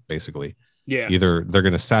Armageddon, basically. Yeah. Either they're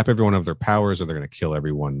going to sap everyone of their powers or they're going to kill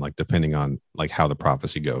everyone, like depending on like how the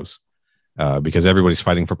prophecy goes, because everybody's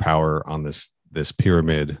fighting for power on this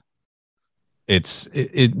pyramid.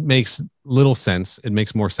 It makes little sense. It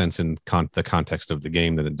makes more sense in the context of the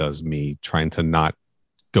game than it does me trying to not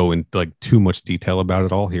go in like too much detail about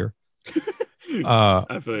it all here.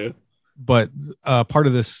 I feel you. But part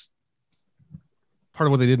of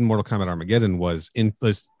what they did in Mortal Kombat Armageddon was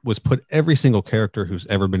put every single character who's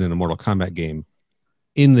ever been in a Mortal Kombat game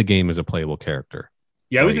in the game as a playable character.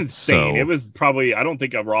 Yeah, it was insane. It was probably, I don't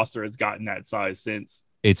think a roster has gotten that size since.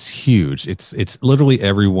 It's huge. It's literally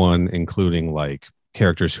everyone, including like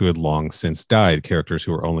characters who had long since died, characters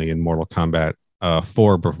who were only in Mortal Kombat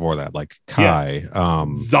 4 before that, like Kai,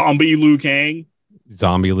 Zombie Liu Kang.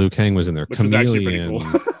 Zombie Liu Kang was in there. Which Chameleon was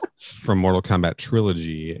cool. from Mortal Kombat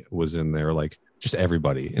Trilogy was in there. Like just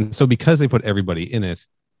everybody. And so because they put everybody in it,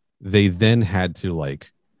 they then had to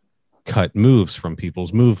like cut moves from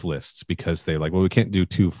people's move lists because they like, well, we can't do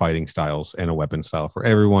 2 fighting styles and a weapon style for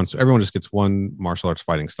everyone. So everyone just gets 1 martial arts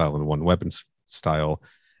fighting style and 1 weapon style.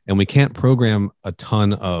 And we can't program a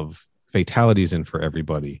ton of fatalities in for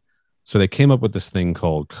everybody. So they came up with this thing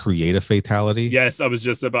called create a fatality. Yes, I was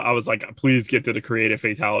like, please get to the creative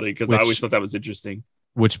fatality because I always thought that was interesting.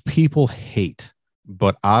 Which people hate,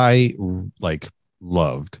 but I like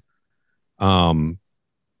loved.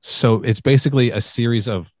 So it's basically a series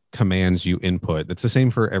of commands you input. It's the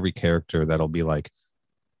same for every character. That'll be like,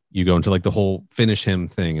 you go into like the whole finish him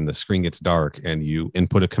thing and the screen gets dark and you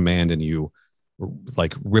input a command and you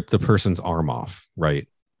like rip the person's arm off, right?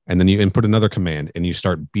 And then you input another command and you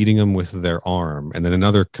start beating them with their arm, and then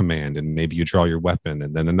another command, and maybe you draw your weapon,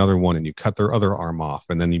 and then another one and you cut their other arm off,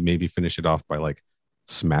 and then you maybe finish it off by like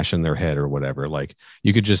smashing their head or whatever. Like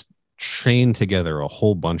you could just chain together a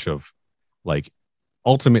whole bunch of like,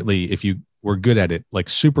 ultimately, if you were good at it, like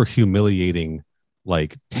super humiliating,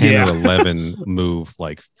 like 10 or 11 move,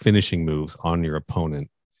 like finishing moves on your opponent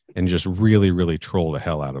and just really, really troll the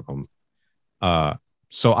hell out of them.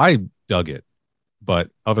 So I dug it, but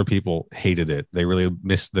other people hated it. They really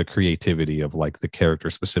missed the creativity of like the character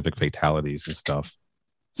specific fatalities and stuff.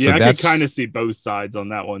 So yeah, I can kind of see both sides on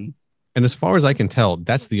that one. And as far as I can tell,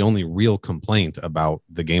 that's the only real complaint about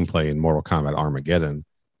the gameplay in Mortal Kombat Armageddon.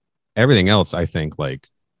 Everything else, I think, like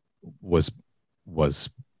was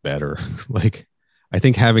better. Like, I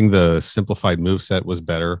think having the simplified moveset was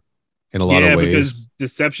better in a lot of ways. Yeah, because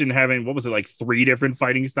Deception having, what was it, like 3 different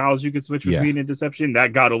fighting styles you could switch between in Deception,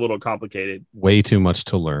 that got a little complicated. Way too much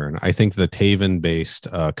to learn. I think the Taven-based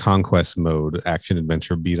Conquest mode action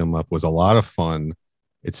adventure beat 'em up was a lot of fun.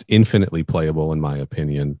 It's infinitely playable, in my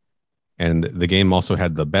opinion. And the game also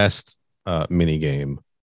had the best mini game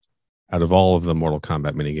out of all of the Mortal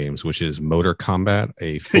Kombat mini games, which is Motor Combat,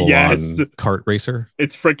 a full-on kart racer.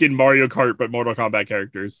 It's freaking Mario Kart, but Mortal Kombat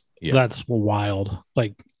characters. Yeah. That's wild.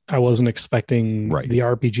 Like, I wasn't expecting the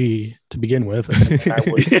RPG to begin with. And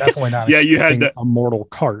I was definitely not expecting you had a Mortal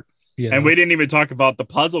Kart. You know? And we didn't even talk about the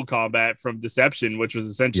puzzle combat from Deception, which was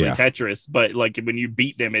essentially Tetris. But like when you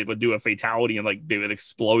beat them, it would do a fatality and like they would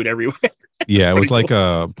explode everywhere. Yeah, it was like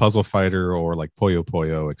a Puzzle Fighter or like Puyo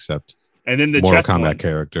Puyo, except and then the Mortal chess Kombat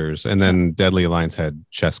characters. And then Deadly Alliance had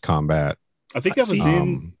chess combat. I think that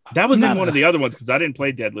was in one of the other ones because I didn't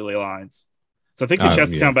play Deadly Alliance. So I think the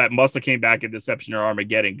chess combat must have came back in Deception or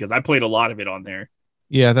Armageddon because I played a lot of it on there.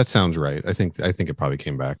 Yeah, that sounds right. I think it probably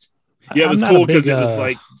came back. Yeah, it was cool because it was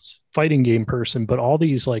like fighting game person, but all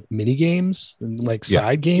these like mini games and like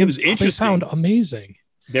side games, it was interesting. They sound amazing.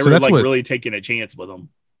 They were like really taking a chance with them.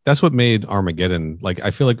 That's what made Armageddon, like, I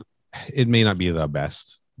feel like it may not be the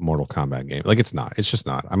best Mortal Kombat game. Like, it's not. It's just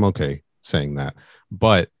not. I'm okay saying that.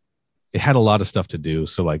 But it had a lot of stuff to do.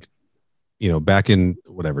 So, like, you know, back in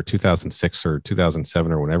whatever 2006 or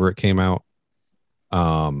 2007 or whenever it came out,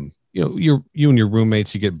 you know, you and your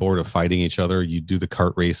roommates, you get bored of fighting each other. You do the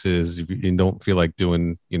kart races. If you don't feel like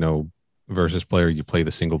doing, you know, versus player, you play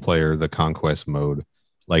the single player, the conquest mode.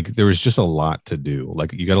 Like, there was just a lot to do.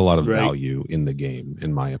 Like, you got a lot of value in the game,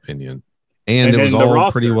 in my opinion. And it was all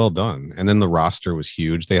pretty well done. And then the roster was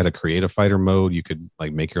huge. They had a creative fighter mode. You could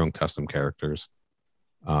like make your own custom characters.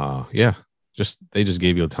 They just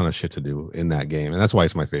gave you a ton of shit to do in that game. And that's why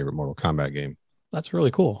it's my favorite Mortal Kombat game. That's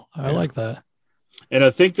really cool. I like that. And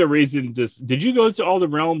I think the reason did you go to all the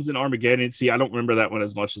realms in Armageddon? See, I don't remember that one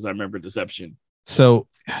as much as I remember Deception. So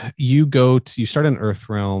you start in Earth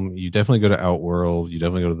Realm. You definitely go to Outworld. You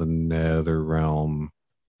definitely go to the Nether Realm.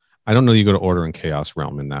 I don't know. You go to Order and Chaos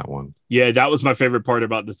Realm in that one. Yeah, that was my favorite part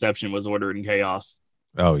about Deception was Order and Chaos.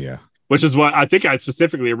 Oh, yeah. Which is what I think I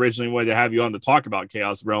specifically originally wanted to have you on to talk about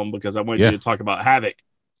Chaos Realm because I wanted you to talk about Havik.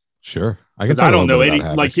 Sure. I don't know any,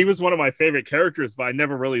 like, he was one of my favorite characters, but I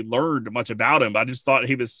never really learned much about him. I just thought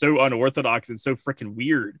he was so unorthodox and so freaking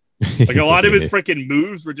weird. Like, a lot of his freaking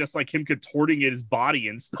moves were just like him contorting his body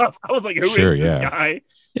and stuff. I was like, who is this guy?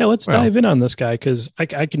 Yeah, let's dive in on this guy because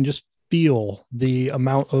I can just feel the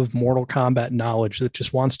amount of Mortal Kombat knowledge that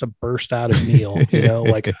just wants to burst out of Neil. You know,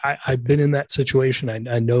 like I've been in that situation.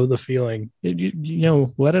 I know the feeling. You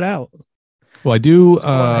know, let it out. Well, I do.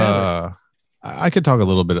 I could talk a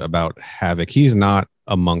little bit about Havik. He's not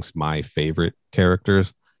amongst my favorite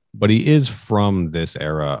characters, but he is from this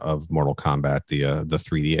era of Mortal Kombat, the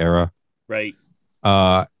 3D era. Right.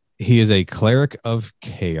 He is a cleric of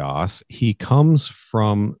chaos. He comes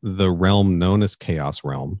from the realm known as Chaos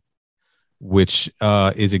Realm, which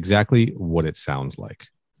is exactly what it sounds like.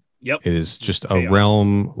 Yep. It is just a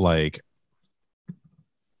realm, like,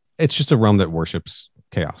 it's just a realm that worships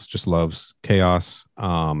chaos, just loves chaos.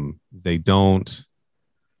 They don't,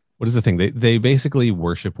 what is the thing? They basically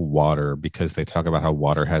worship water because they talk about how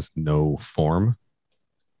water has no form.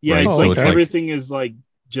 Yeah, right? So it's everything is like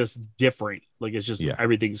just different. Like, it's just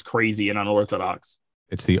everything's crazy and unorthodox.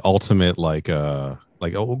 It's the ultimate water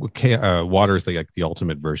is the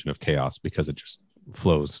ultimate version of chaos because it just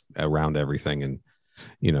flows around everything. And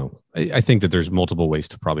you know, I think that there's multiple ways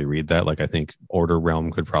to probably read that. Like, I think Order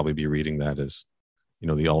Realm could probably be reading that as, you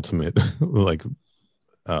know, the ultimate like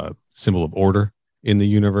symbol of order in the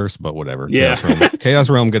universe, but whatever. Yeah. Chaos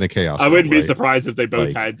Realm gonna chaos. I wouldn't be surprised if they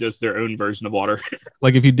both had just their own version of water.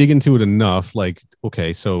 Like, if you dig into it enough, like,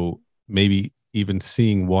 okay, so maybe even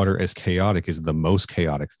seeing water as chaotic is the most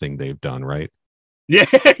chaotic thing they've done, right? Yeah,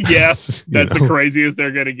 yeah. That's the craziest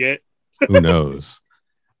they're gonna get. Who knows?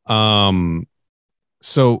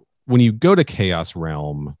 So when you go to Chaos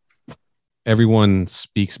Realm, everyone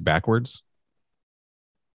speaks backwards.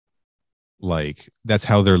 Like that's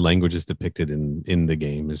how their language is depicted in the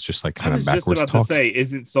game, is just like kind of backwards just about talk. to say,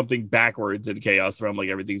 isn't something backwards in Chaos Realm? Like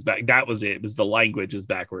everything's back. That was it. It was the language is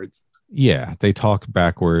backwards. Yeah, they talk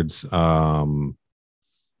backwards. I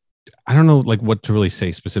don't know like what to really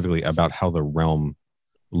say specifically about how the realm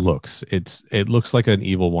looks. It looks like an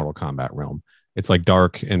evil Mortal Kombat realm. It's like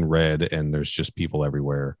dark and red, and there's just people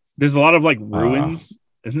everywhere. There's a lot of like ruins.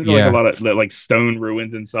 Isn't there like a lot of like stone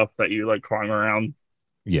ruins and stuff that you like climb around?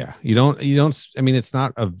 Yeah, you don't. I mean, it's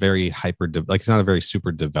not a very it's not a very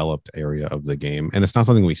super developed area of the game, and it's not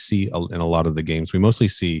something we see in a lot of the games. We mostly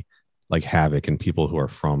see like Havik and people who are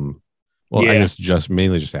from. Well, I guess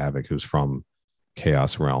mainly just Havik, who's from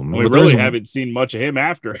Chaos Realm. We really haven't seen much of him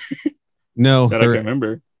after. No, that I can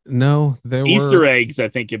remember. No, there Easter eggs. I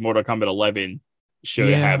think in Mortal Kombat 11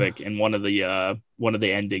 showed Havik in one of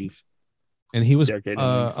the endings. And he was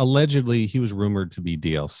allegedly, he was rumored to be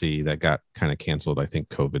DLC that got kind of canceled. I think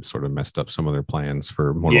COVID sort of messed up some of their plans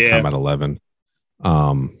for Mortal Kombat 11.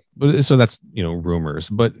 But so that's, rumors.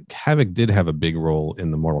 But Havik did have a big role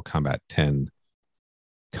in the Mortal Kombat 10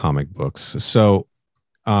 comic books. So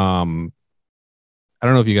I don't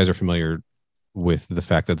know if you guys are familiar with the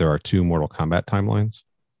fact that there are 2 Mortal Kombat timelines.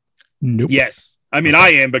 Nope. Yes. I mean, I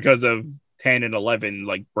am because of 10 and 11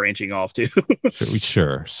 like branching off too.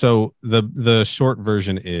 Sure. So the short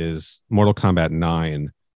version is Mortal Kombat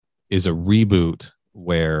 9 is a reboot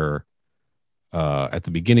where at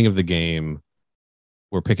the beginning of the game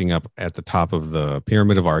we're picking up at the top of the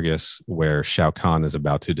Pyramid of Argus where Shao Kahn is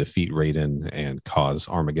about to defeat Raiden and cause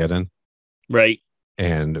Armageddon. Right.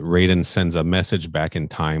 And Raiden sends a message back in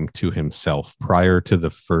time to himself prior to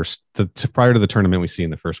the tournament we see in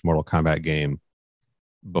the first Mortal Kombat game.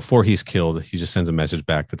 Before he's killed, he just sends a message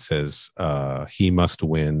back that says he must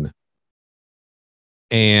win.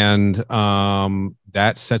 And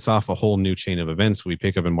that sets off a whole new chain of events we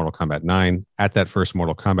pick up in Mortal Kombat 9 at that first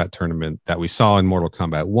Mortal Kombat tournament that we saw in Mortal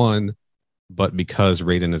Kombat 1. But because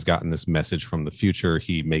Raiden has gotten this message from the future,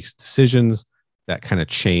 he makes decisions that kind of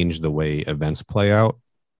change the way events play out.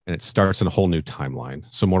 And it starts in a whole new timeline.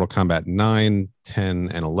 So Mortal Kombat 9,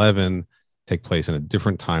 10, and 11 take place in a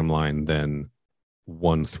different timeline than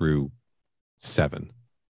 1 through 7.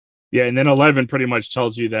 Yeah, and then 11 pretty much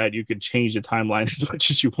tells you that you could change the timeline as much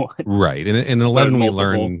as you want. Right. And in 11 we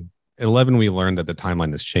learn that the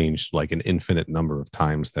timeline has changed like an infinite number of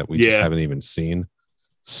times that we just haven't even seen.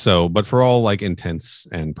 So, but for all like intents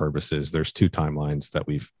and purposes, there's 2 timelines that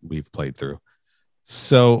we've played through.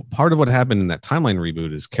 So part of what happened in that timeline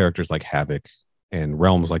reboot is characters like Havik and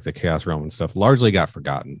realms like the Chaos Realm and stuff largely got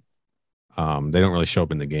forgotten. They don't really show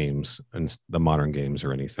up in the games and the modern games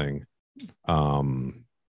or anything. That's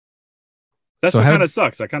what kind of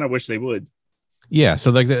sucks. I kind of wish they would. Yeah.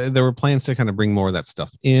 So like there were plans to kind of bring more of that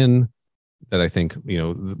stuff in that I think,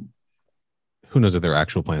 who knows if they're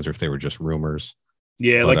actual plans or if they were just rumors.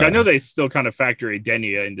 Yeah. But, I know they still kind of factor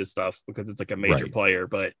Edenia into stuff because it's like a major player,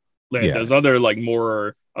 but those other like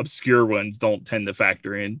more obscure ones don't tend to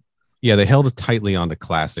factor in. Yeah, they held tightly onto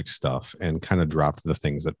classic stuff and kind of dropped the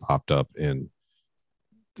things that popped up in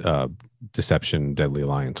Deception, Deadly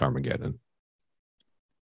Alliance, Armageddon.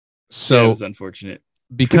 So it was unfortunate.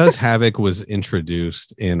 Because Havik was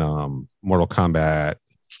introduced in Mortal Kombat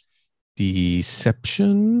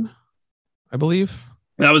Deception, I believe.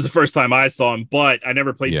 That was the first time I saw him, but I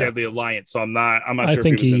never played Deadly Alliance, so I'm not sure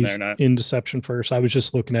if he was in there or not. In Deception first. I was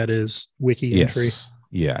just looking at his wiki entry.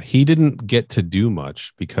 Yeah, he didn't get to do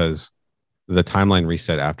much because the timeline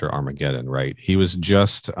reset after Armageddon, right? He was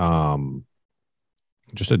just a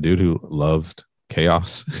dude who loved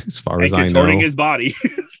chaos, as far as I know. Contorting his body.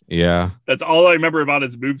 Yeah. That's all I remember about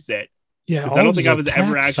his moveset. Yeah, I don't think I was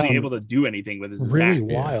ever actually able to do anything with his really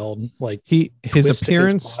attack. wild. Like his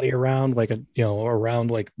appearance, his body around like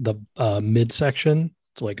around like the midsection,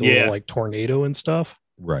 it's like a little like tornado and stuff.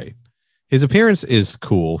 Right. His appearance is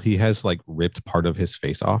cool. He has like ripped part of his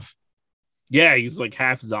face off. Yeah, he's like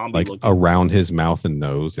half zombie like looking. Around his mouth and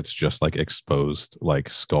nose. It's just like exposed like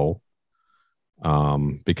skull.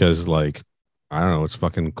 Because like I don't know, it's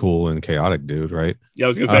fucking cool and chaotic, dude, right? Yeah, I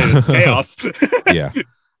was gonna say it's chaos. Yeah.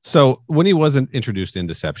 So when he wasn't introduced in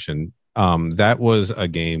Deception, that was a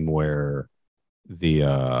game where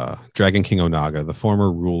the Dragon King Onaga, the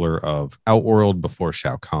former ruler of Outworld before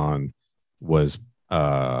Shao Kahn, was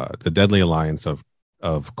the Deadly Alliance of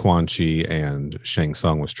Quan Chi and Shang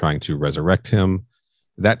Tsung was trying to resurrect him.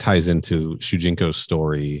 That ties into Shujinko's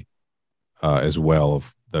story as well,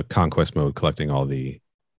 of the conquest mode, collecting all the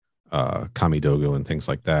Kamidogo and things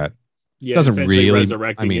like that. Yeah, doesn't really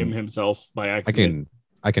resurrecting him himself by accident.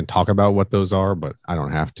 I can talk about what those are, but I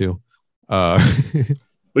don't have to.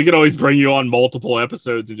 We could always bring you on multiple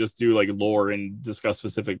episodes and just do like lore and discuss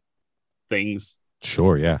specific things.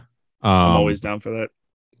 Sure, yeah. I'm always down for that.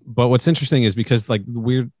 But what's interesting is because like the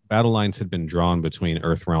weird battle lines had been drawn between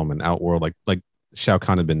Earthrealm and Outworld. Like Shao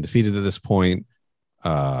Kahn had been defeated at this point.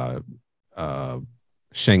 Shang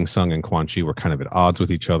Tsung and Quan Chi were kind of at odds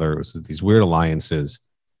with each other. It was these weird alliances.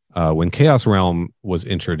 When Chaos Realm was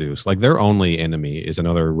introduced, like their only enemy is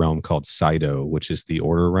another realm called Saido, which is the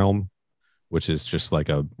Order Realm, which is just like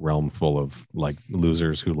a realm full of like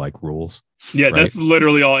losers who like rules. Yeah, right? That's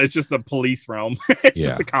literally all. It's just the police realm. It's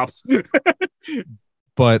just the cops.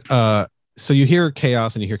 But so you hear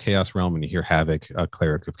Chaos and you hear Chaos Realm and you hear Havik, a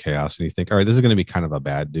cleric of Chaos, and you think, all right, this is going to be kind of a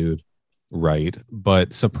bad dude, right?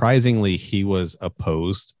 But surprisingly, he was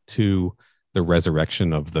opposed to the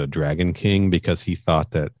resurrection of the Dragon King because he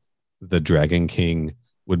thought that the Dragon King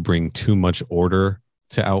would bring too much order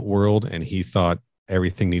to Outworld, and he thought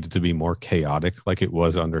everything needed to be more chaotic like it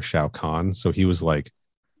was under Shao Kahn. So he was like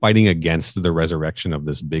fighting against the resurrection of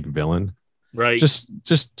this big villain. Right. Just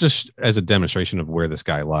as a demonstration of where this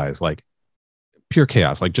guy lies, like pure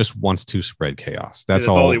chaos, like just wants to spread chaos. That's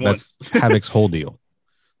all. That's Havik's whole deal.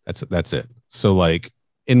 That's it. So like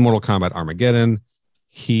in Mortal Kombat Armageddon,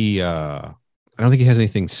 he I don't think he has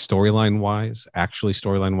anything storyline wise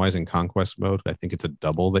in Conquest mode. I think it's a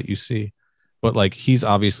double that you see. But like he's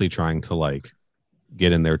obviously trying to like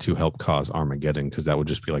get in there to help cause Armageddon because that would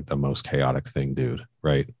just be like the most chaotic thing, dude.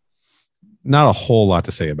 Right? Not a whole lot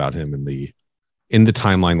to say about him in the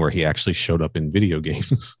timeline where he actually showed up in video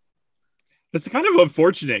games. It's kind of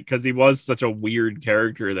unfortunate because he was such a weird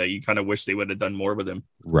character that you kind of wish they would have done more with him.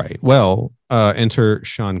 Right. Well, enter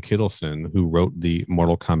Sean Kittleson, who wrote the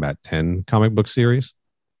Mortal Kombat 10 comic book series.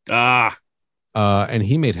 And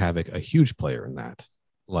he made Havik a huge player in that.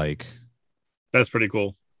 Like, that's pretty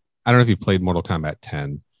cool. I don't know if you played Mortal Kombat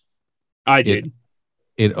 10. I did.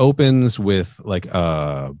 It opens with like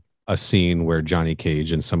a scene where Johnny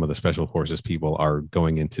Cage and some of the special forces people are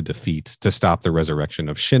going in to stop the resurrection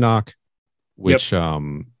of Shinnok, which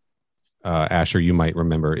Asher, you might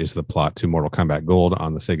remember, is the plot to Mortal Kombat Gold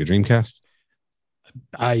on the Sega Dreamcast.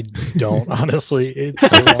 I don't, honestly. It's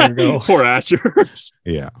so long ago. Poor Asher.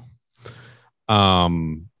 Yeah.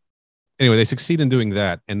 Anyway, they succeed in doing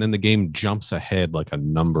that, and then the game jumps ahead like a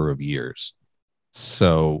number of years.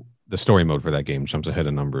 So the story mode for that game jumps ahead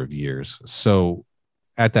a number of years. So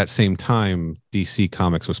at that same time, DC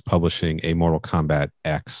Comics was publishing a Mortal Kombat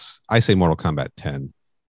X, I say Mortal Kombat 10,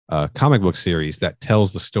 comic book series that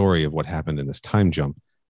tells the story of what happened in this time jump.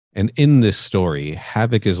 And in this story,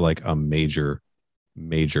 Havik is like a major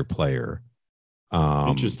player.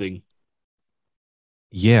 Interesting.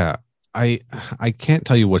 Yeah. I can't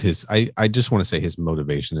tell you what I just want to say his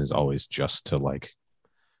motivation is always just to like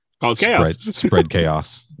cause chaos. Spread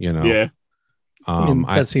chaos, you know? Yeah.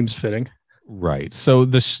 That seems fitting. Right. So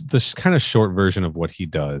this kind of short version of what he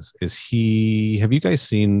does is have you guys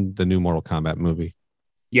seen the new Mortal Kombat movie?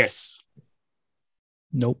 Yes.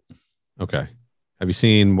 Nope. Okay. Have you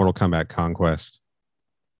seen Mortal Kombat Conquest?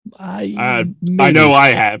 I know I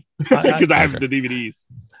have because I have the DVDs.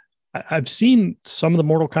 I've seen some of the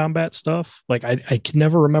Mortal Kombat stuff. Like I can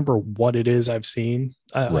never remember what it is I've seen.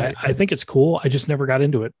 Right. I think it's cool. I just never got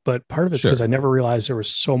into it. But part of it's because I never realized there was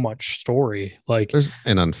so much story. Like there's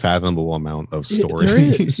an unfathomable amount of story. There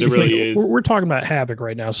is. There really is. We're talking about Havik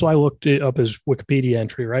right now. So I looked it up his Wikipedia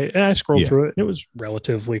entry, right? And I scrolled through it and it was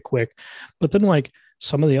relatively quick. But then like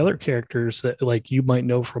some of the other characters that like you might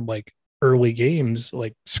know from like early games,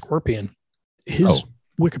 like Scorpion, his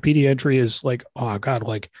Wikipedia entry is like, oh God,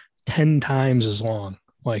 like 10 times as long.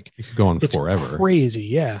 Like you could go on forever. Crazy.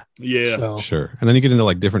 Yeah. So. Sure. And then you get into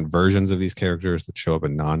like different versions of these characters that show up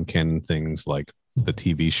in non-canon things like the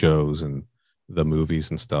TV shows and the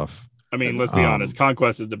movies and stuff. I mean, let's be honest.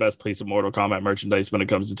 Conquest is the best piece of Mortal Kombat merchandise when it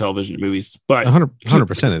comes to television and movies. But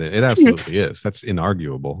 100% of it. It absolutely is. That's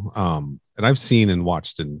inarguable. And I've seen and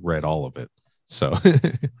watched and read all of it. So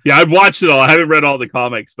yeah, I've watched it all. I haven't read all the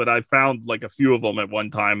comics, but I found like a few of them at one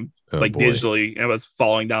time, digitally, and I was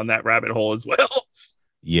falling down that rabbit hole as well.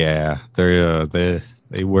 Yeah, they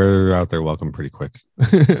were out there welcome pretty quick.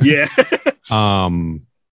 Yeah.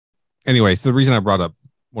 Anyway, so the reason I brought up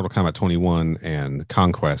Mortal Kombat 21 and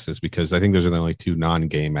Conquest is because I think those are the only two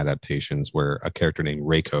non-game adaptations where a character named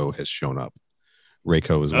Reiko has shown up.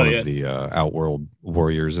 Reiko is one of the Outworld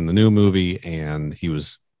warriors in the new movie, and he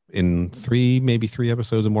was in maybe three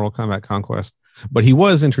episodes of Mortal Kombat Conquest, but he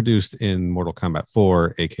was introduced in Mortal Kombat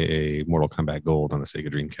 4, aka Mortal Kombat Gold on the Sega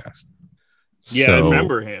Dreamcast. Yeah, so, I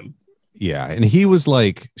remember him. Yeah, and he was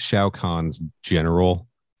like Shao Kahn's general,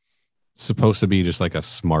 supposed to be just like a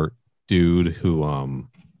smart dude who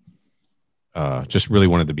just really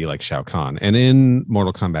wanted to be like Shao Kahn. And in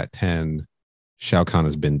Mortal Kombat 10, Shao Kahn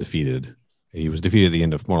has been defeated. He was defeated at the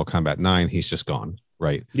end of Mortal Kombat 9. He's just gone,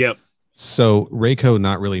 right? Yep. So Reiko,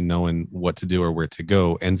 not really knowing what to do or where to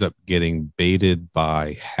go, ends up getting baited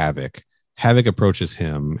by Havik. Havik approaches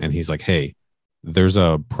him and he's like, hey, there's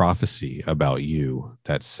a prophecy about you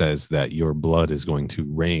that says that your blood is going to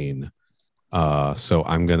rain. So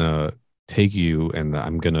I'm going to take you and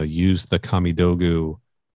I'm going to use the Kamidogu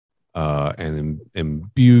and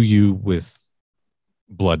imbue you with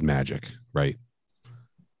blood magic, right?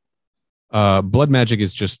 Blood magic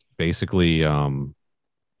is just basically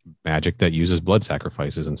magic that uses blood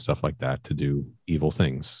sacrifices and stuff like that to do evil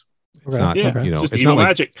things. It's not, it's not like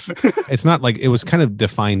magic. It's not like it was kind of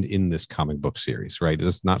defined in this comic book series, right?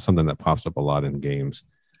 It's not something that pops up a lot in games.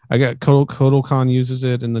 I got Kotal Khan uses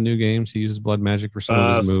it in the new games. He uses blood magic for some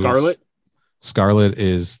of his moves. Scarlet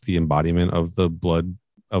is the embodiment of the blood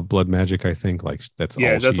magic. I think like that's why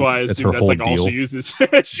I assume that's like all she uses.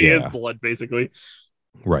 She is blood basically.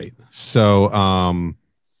 Right. So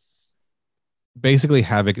basically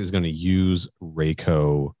Havik is going to use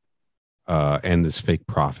Reiko and this fake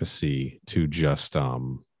prophecy to just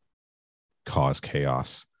cause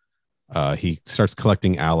chaos. He starts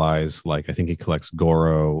collecting allies. Like I think he collects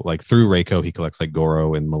Goro. Like through Reiko, he collects like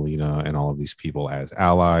Goro and Melina and all of these people as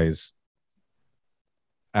allies.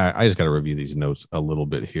 I just got to review these notes a little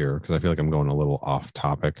bit here because I feel like I'm going a little off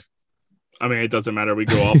topic. I mean, it doesn't matter. We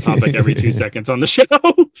go off topic every 2 seconds on the show.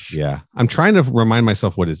 Yeah. I'm trying to remind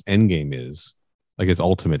myself what his end game is, like his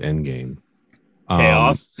ultimate end game.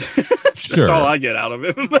 Chaos. Sure. That's all I get out of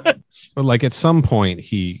him. But like at some point,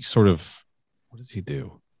 he sort of, what does he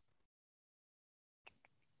do?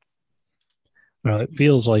 Well, it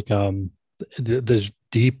feels like there's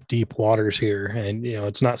deep waters here. And,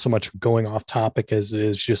 it's not so much going off topic as it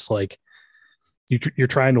is just like, you're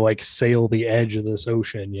trying to like sail the edge of this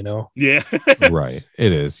ocean, Yeah. Right.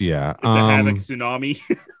 It is. Yeah. It's a Havik tsunami.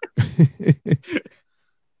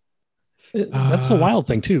 That's the wild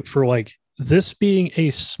thing too, for like this being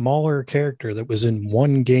a smaller character that was in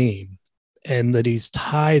one game and that he's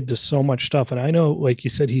tied to so much stuff. And I know, like you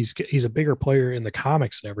said, he's a bigger player in the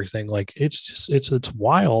comics and everything. Like it's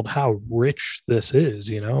wild how rich this is,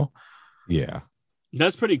 Yeah.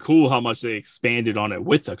 That's pretty cool how much they expanded on it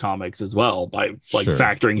with the comics as well by like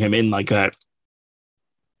factoring him in like that.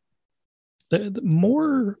 The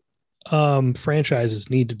more franchises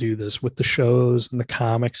need to do this with the shows and the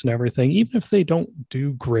comics and everything, even if they don't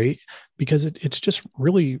do great, because it's just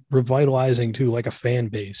really revitalizing to like a fan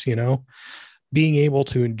base, being able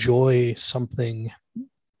to enjoy something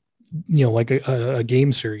like a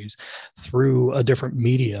game series through a different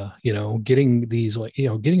media, getting these like,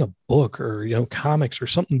 getting a book or, comics or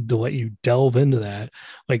something to let you delve into that.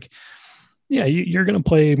 Like, yeah, you're going to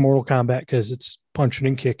play Mortal Kombat because it's punching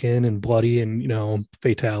and kicking and bloody and,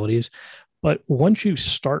 fatalities. But once you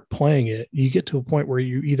start playing it, you get to a point where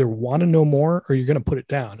you either want to know more or you're going to put it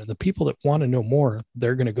down. And the people that want to know more,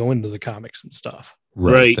 they're going to go into the comics and stuff.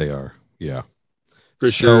 Right. They are. Yeah. For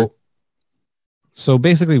sure. So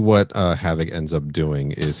basically what Havik ends up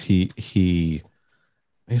doing is he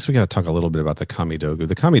I guess we got to talk a little bit about the Kamidogu.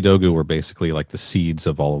 The Kamidogu were basically like the seeds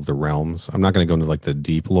of all of the realms. I'm not going to go into like the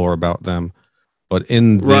deep lore about them, but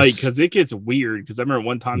in this... Right, because it gets weird. Because I remember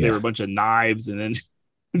one time they were a bunch of knives and then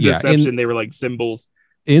Deception, they were like symbols.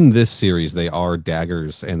 In this series, they are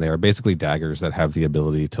daggers, and they are basically daggers that have the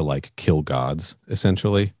ability to like kill gods,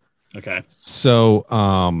 essentially. Okay. So,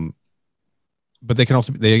 but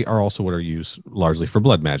they are also what are used largely for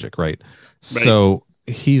blood magic, right? So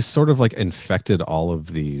he's sort of like infected all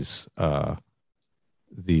of these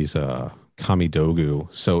Kamidogu.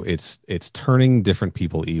 So it's turning different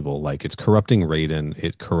people evil. Like it's corrupting Raiden.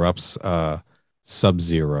 It corrupts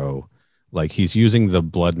Sub-Zero. Like he's using the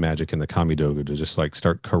blood magic in the Kamidogu to just like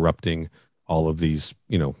start corrupting all of these,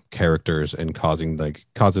 characters and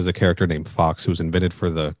causes a character named Fox, who's invented for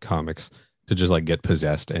the comics, to just like get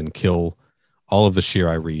possessed and kill all of the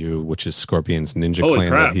Shirai Ryu, which is Scorpion's ninja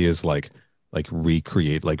clan that he is like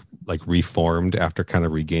reformed after kind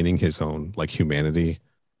of regaining his own like humanity.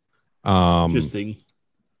 Interesting.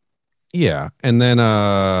 Yeah. And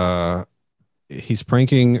then he's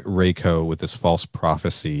pranking Reiko with this false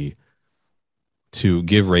prophecy to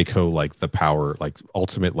give Reiko like the power, like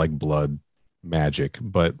ultimate like blood magic,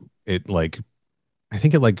 but it like I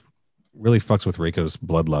think it like really fucks with Reiko's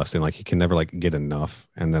bloodlust and like he can never like get enough,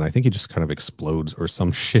 and then I think he just kind of explodes or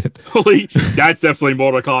some shit. Holy, that's definitely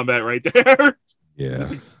Mortal Kombat right there. Yeah,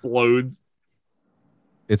 just explodes.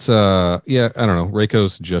 It's I don't know.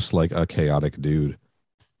 Reiko's just like a chaotic dude.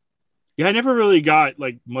 Yeah, I never really got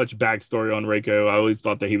like much backstory on Reiko. I always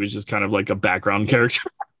thought that he was just kind of like a background character.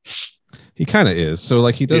 He kind of is. So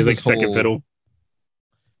like he does He's like this second fiddle.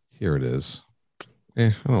 Here it is.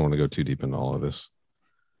 I don't want to go too deep into all of this.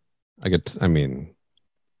 Anyway,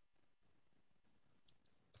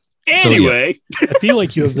 so, yeah. I feel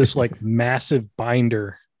like you have this like massive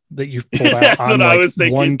binder that you've pulled out on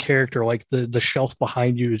like one character. Like the shelf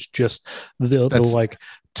behind you is just the like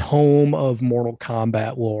tome of Mortal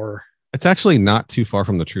Kombat lore. It's actually not too far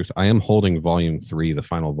from the truth. I am holding volume 3, the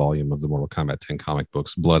final volume of the Mortal Kombat 10 comic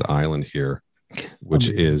books, Blood Island here, which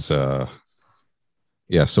is so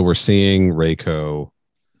we're seeing Reiko.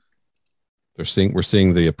 We're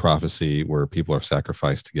seeing the prophecy where people are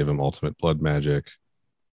sacrificed to give him ultimate blood magic.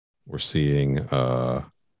 We're seeing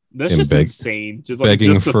that's just insane. Just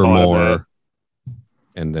begging for more.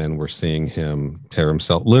 And then we're seeing him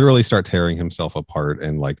literally start tearing himself apart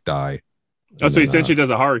and like die. Oh, so he essentially does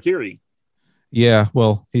a harakiri. Yeah,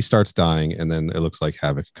 well, he starts dying, and then it looks like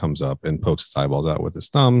Havik comes up and pokes his eyeballs out with his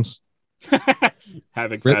thumbs.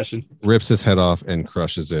 Havik fashion. Rips his head off and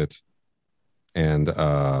crushes it. And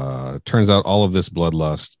turns out all of this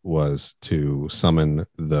bloodlust was to summon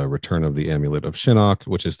the return of the amulet of Shinnok,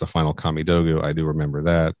 which is the final Kamidogu. I do remember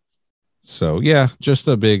that. So yeah, just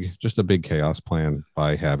a big chaos plan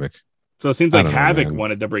by Havik. So it seems like Havik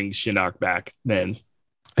wanted to bring Shinnok back then.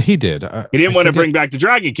 He did. He didn't want to bring back the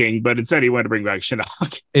Dragon King, but instead he wanted to bring back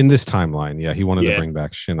Shinnok. In this timeline, yeah, he wanted to bring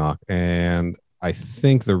back Shinnok. And I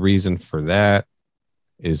think the reason for that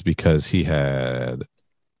is because he had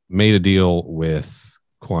made a deal with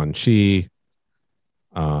Quan Chi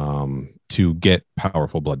to get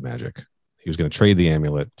powerful blood magic. He was going to trade the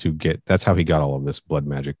amulet that's how he got all of this blood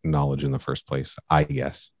magic knowledge in the first place, I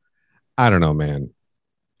guess. I don't know, man.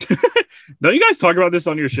 Don't you guys talk about this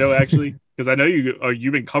on your show, actually? Because I know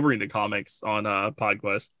you've been covering the comics on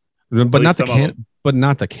Podquest. But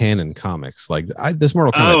not the canon comics. Like this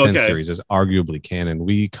Mortal Kombat 10 series is arguably canon.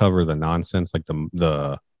 We cover the nonsense, like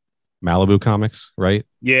the Malibu comics, right?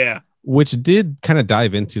 Yeah. Which did kind of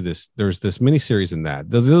dive into this. There's this miniseries in that.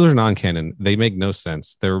 Those are non-canon. They make no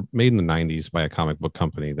sense. They're made in the 90s by a comic book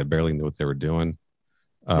company that barely knew what they were doing.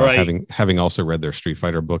 Right. Having also read their Street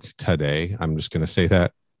Fighter book today, I'm just going to say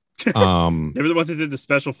that. They were the ones that did the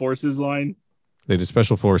Special Forces line. They did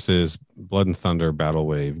Special Forces, Blood and Thunder, Battle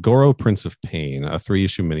Wave, Goro, Prince of Pain, a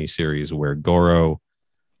 3-issue miniseries where Goro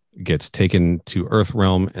gets taken to Earth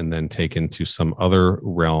Realm and then taken to some other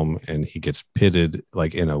realm, and he gets pitted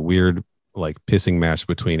like in a weird like pissing match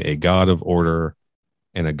between a god of order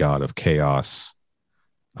and a god of chaos.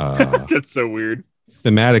 That's so weird.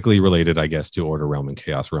 Thematically related, I guess, to Order Realm and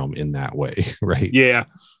Chaos Realm in that way, right? Yeah.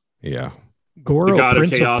 Goro, the god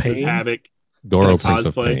Prince of Chaos of is Havik. Goro, Prince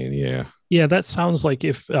of Pain. Yeah, that sounds like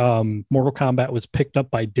if Mortal Kombat was picked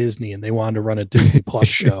up by Disney and they wanted to run a Disney Plus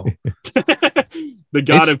show. The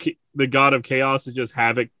god of Chaos is just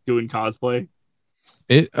Havik doing cosplay.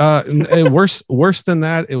 Worse than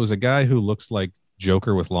that, it was a guy who looks like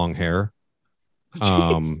Joker with long hair.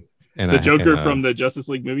 And the Joker from the Justice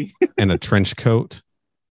League movie. And a trench coat.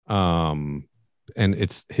 And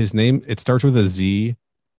it's his name. It starts with a Z.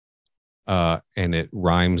 And it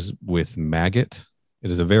rhymes with maggot. It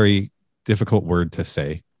is a very difficult word to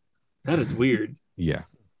say. That is weird. Yeah.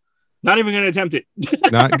 Not even going to attempt it.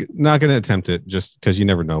 not going to attempt it just because you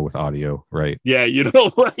never know with audio, right? Yeah, you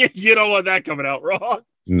don't want that coming out wrong.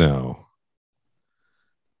 No.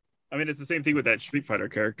 I mean, it's the same thing with that Street Fighter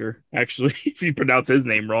character, actually, if you pronounce his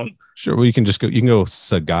name wrong. Sure, well, you can go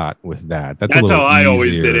Sagat with that. That's how I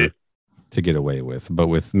always did it. To get away with, but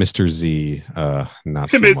with Mr. Z, not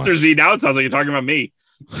so Mr. much. Z, now it sounds like you're talking about me.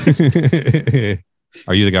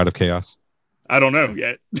 Are you the god of chaos? I don't know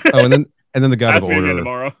yet. And then the god of order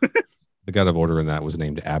tomorrow. The god of order in that was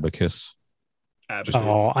named Abacus.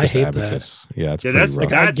 Oh, I hate Abacus. That. Yeah, it's pretty rough.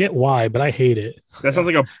 Like, I get why, but I hate it. That sounds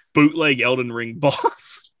like a bootleg Elden Ring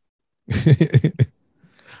boss. I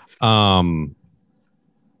don't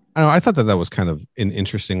know. I thought that was kind of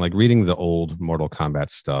interesting, like reading the old Mortal Kombat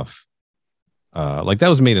stuff. Like that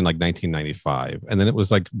was made in like 1995, and then it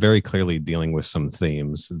was like very clearly dealing with some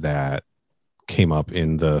themes that came up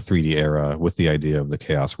in the 3D era with the idea of the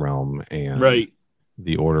Chaos Realm and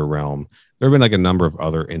the Order Realm. There have been like a number of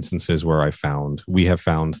other instances where we have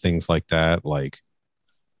found things like that, like,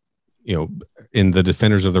 you know, in the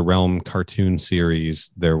Defenders of the Realm cartoon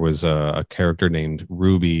series, there was a character named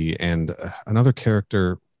Ruby and another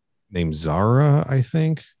character named Zara, I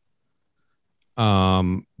think.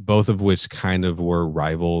 Both of which kind of were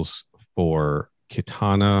rivals for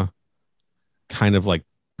Kitana, kind of like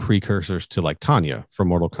precursors to like Tanya from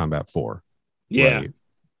Mortal Kombat 4. Yeah. Right?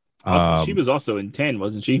 Also, she was also in 10,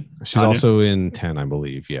 wasn't she? She's also in 10, I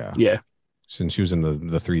believe. Yeah. Yeah. Since she was in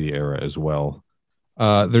the 3D era as well.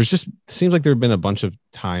 There's just seems like there have been a bunch of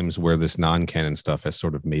times where this non-canon stuff has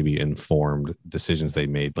sort of maybe informed decisions they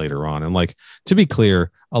made later on. And like, to be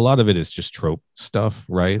clear, a lot of it is just trope stuff,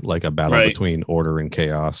 right? Like a battle between order and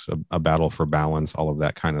chaos, a battle for balance, all of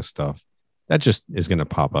that kind of stuff. That just is going to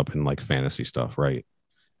pop up in like fantasy stuff, right?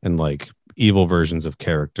 And like evil versions of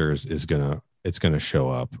characters it's going to show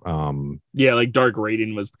up. Yeah, like Dark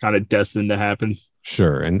Raiden was kind of destined to happen.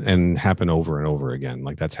 Sure, and happen over and over again.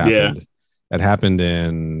 Like that's happened. Yeah.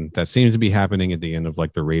 That seems to be happening at the end of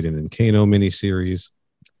like the Raiden and Kano miniseries.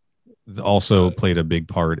 Also played a big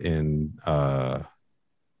part in End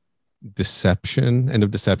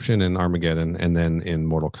of Deception and Armageddon, and then in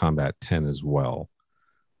Mortal Kombat 10 as well.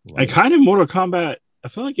 Like, and kind of Mortal Kombat, I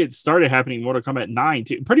feel like it started happening in Mortal Kombat 9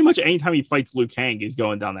 too. Pretty much anytime he fights Liu Kang, he's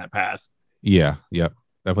going down that path. Yeah, yep.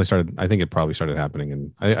 Definitely started. I think it probably started happening,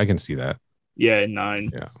 and I can see that. Yeah, in 9.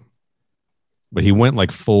 Yeah. But he went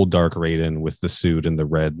like full Dark Raiden with the suit and the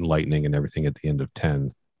red lightning and everything at the end of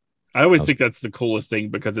 10. I always think that's the coolest thing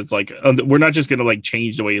because it's like we're not just going to like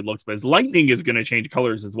change the way it looks, but his lightning is going to change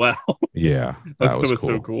colors as well. Yeah, that was cool.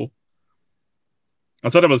 So cool. I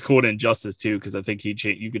thought it was cool in Injustice too because I think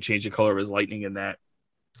you could change the color of his lightning in that.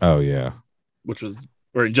 Oh yeah,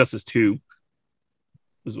 or Injustice 2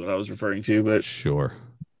 is what I was referring to. But sure.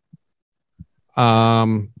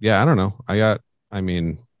 Yeah, I don't know. I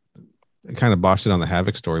kind of botched it on the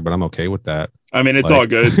Havik story, but I'm okay with that. I mean, it's all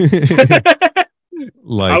good.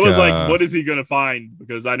 Like I was like, what is he gonna find?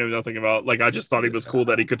 Because I know nothing about. Like, I just thought he was cool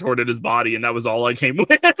that he contorted his body, and that was all I came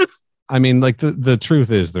with. I mean, like the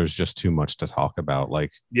truth is, there's just too much to talk about.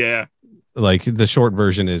 Like, yeah, like the short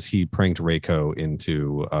version is he pranked Reiko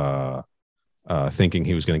into thinking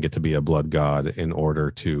he was going to get to be a blood god in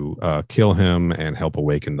order to kill him and help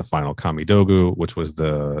awaken the final Kamidogu, which was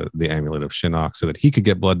the amulet of Shinnok, so that he could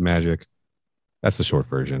get blood magic. That's the short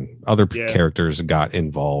version. Other characters got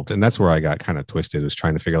involved, and that's where I got kind of twisted, was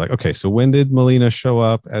trying to figure like, okay, so when did Melina show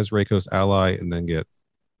up as Reiko's ally and then get,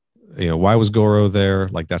 why was Goro there?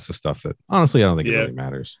 Like, that's the stuff that honestly I don't think it really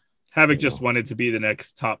matters. Havik just wanted to be the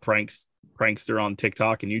next top prankster on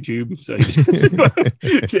TikTok and YouTube, so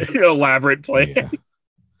he just elaborate plan. Yeah.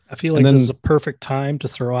 I feel like this is a perfect time to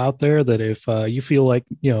throw out there that if you feel like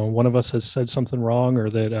one of us has said something wrong or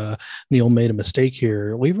that Neil made a mistake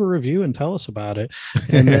here, leave a review and tell us about it,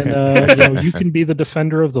 and then you can be the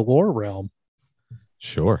defender of the lore realm.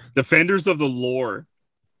 Sure, defenders of the lore.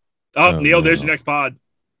 Oh, Neil, there's your next pod.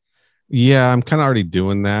 Yeah, I'm kind of already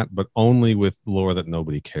doing that, but only with lore that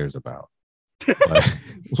nobody cares about,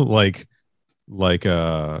 like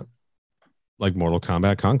Mortal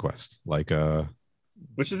Kombat Conquest,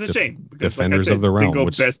 which is a shame. Because, defenders of the realm.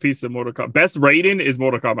 Best piece of Mortal Kombat. Best Raiden is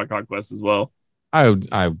Mortal Kombat Conquest as well. I'm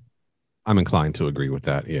inclined to agree with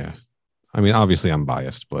that. Yeah, I mean, obviously I'm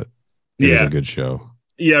biased, but it is a good show.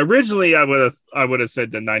 Yeah, originally I would have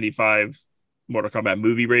said the 95 Mortal Kombat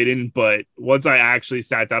movie Raiden, but once I actually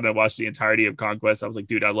sat down and watched the entirety of Conquest, I was like,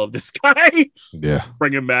 dude, I love this guy. Yeah,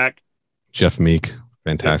 bring him back. Jeff Meek,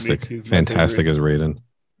 fantastic, fantastic as Raiden.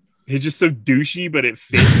 He's just so douchey, but it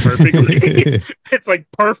fits perfectly. It's like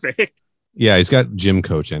perfect. Yeah, he's got gym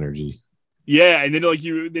coach energy. Yeah, and then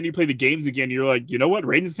you play the games again. You're like, you know what?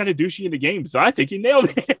 Raiden's kind of douchey in the game, so I think he nailed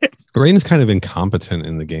it. Raiden's kind of incompetent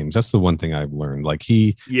in the games. That's the one thing I've learned. Like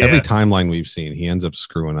every timeline we've seen, he ends up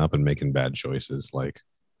screwing up and making bad choices. Like,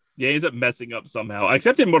 yeah, he ends up messing up somehow.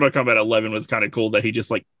 Except in Mortal Kombat 11 was kind of cool that he just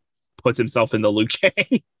like puts himself in the Liu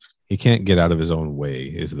Kang. He can't get out of his own way.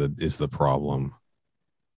 Is the problem?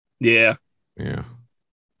 Yeah. Yeah.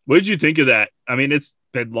 What did you think of that? I mean, it's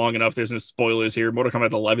been long enough. There's no spoilers here. Mortal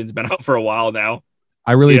Kombat 11's been out for a while now.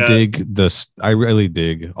 I really dig this. I really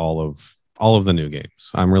dig all of the new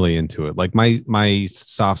games. I'm really into it. Like my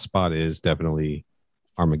soft spot is definitely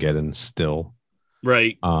Armageddon still.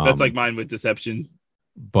 Right. That's like mine with Deception.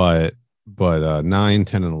 But 9,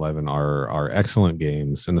 10, and 11 are excellent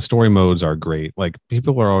games, and the story modes are great. Like,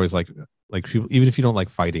 people are always like people, even if you don't like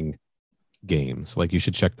fighting games, like, you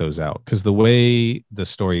should check those out, because the way the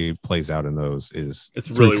story plays out in those is it's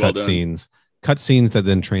really well done. Cutscenes that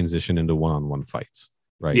then transition into one-on-one fights,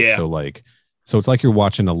 right? Yeah. So it's like you're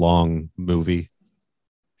watching a long movie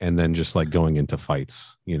and then just like going into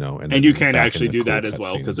fights, and you can actually do that as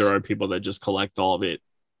well, because there are people that just collect all of it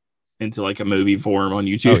into like a movie form on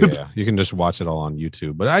YouTube. Oh, yeah, you can just watch it all on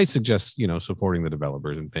YouTube, but I suggest supporting the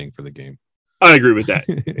developers and paying for the game. I agree with that.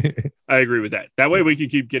 I agree with that. That way we can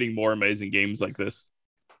keep getting more amazing games like this.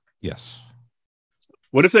 Yes.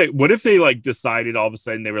 What if they like decided all of a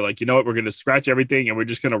sudden they were like, you know what, we're going to scratch everything and we're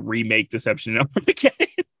just going to remake Deception over again?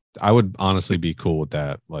 I would honestly be cool with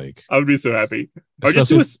that. Like, I would be so happy. Or just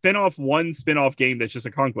do one spin-off game that's just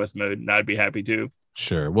a conquest mode, and I'd be happy too.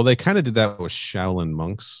 Sure. Well, they kind of did that with Shaolin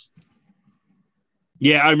Monks.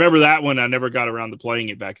 Yeah, I remember that one. I never got around to playing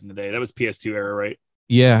it back in the day. That was PS2 era, right?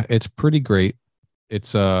 Yeah, it's pretty great.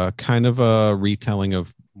 It's kind of a retelling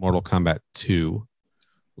of Mortal Kombat 2,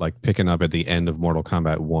 like picking up at the end of Mortal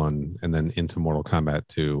Kombat 1 and then into Mortal Kombat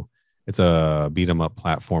 2. It's a beat 'em up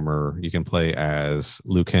platformer. You can play as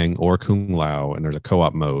Liu Kang or Kung Lao, and there's a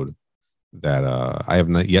co-op mode that I have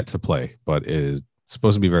not yet to play, but it is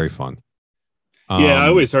supposed to be very fun. Yeah, I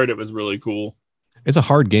always heard it was really cool. It's a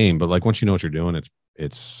hard game, but like once you know what you're doing,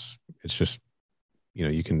 it's just, you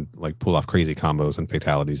know, you can like pull off crazy combos and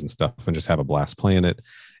fatalities and stuff and just have a blast playing it.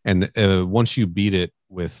 And once you beat it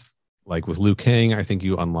with Liu Kang, I think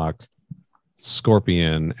you unlock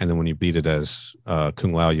Scorpion, and then when you beat it as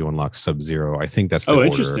Kung Lao, you unlock Sub-Zero. I think that's the order.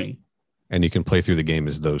 Interesting. And you can play through the game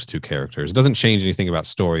as those two characters. It doesn't change anything about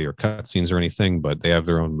story or cutscenes or anything, but they have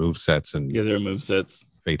their own move sets and their move sets,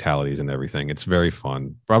 fatalities and everything. It's very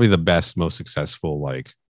fun. Probably the best, most successful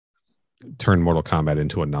like turn Mortal Kombat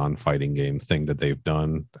into a non-fighting game thing that they've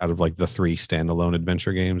done out of like the 3 standalone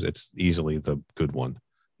adventure games. It's easily the good one.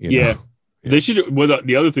 Yeah. They should. Well,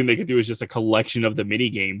 the other thing they could do is just a collection of the mini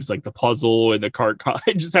games, like the puzzle and the cart.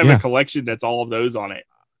 Just have a collection that's all of those on it.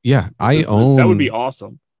 Yeah, I own. That would be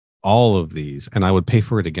awesome. All of these, and I would pay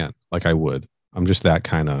for it again. Like I would. I'm just that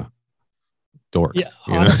kind of dork. Yeah,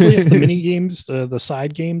 honestly, if the mini games, the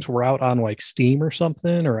side games, were out on like Steam or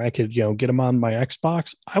something, or I could get them on my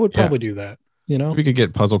Xbox, I would probably do that. We could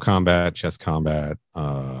get Puzzle Combat, Chess Combat,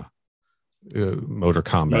 Motor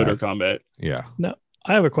Combat. Yeah. No.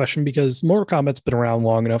 I have a question because Mortal Kombat's been around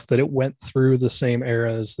long enough that it went through the same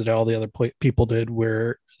eras that all the other people did,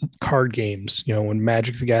 where card games, when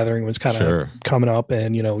Magic the Gathering was kind of coming up,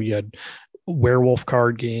 and, you had werewolf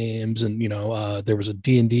card games, and, there was a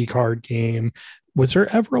D&D card game. Was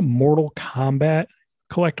there ever a Mortal Kombat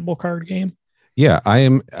collectible card game? Yeah, I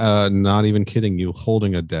am not even kidding you,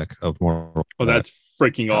 holding a deck of Mortal Kombat. Oh, that's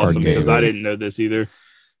freaking awesome because I didn't know this either.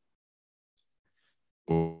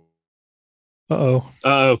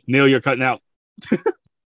 Uh-oh, Neil, you're cutting out.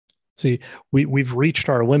 See, we've reached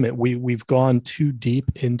our limit. We've gone too deep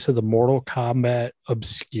into the Mortal Kombat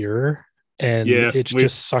obscure, and it's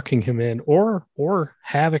just sucking him in. Or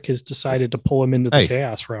Havik has decided to pull him into the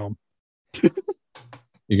Chaos realm.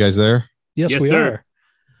 You guys there? Yes, we are.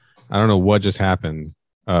 I don't know what just happened.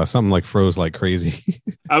 Something like froze like crazy.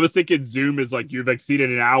 I was thinking Zoom is like, you've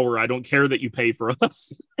exceeded an hour. I don't care that you pay for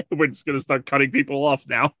us. We're just going to start cutting people off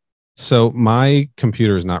now. So my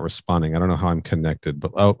computer is not responding. I don't know how I'm connected,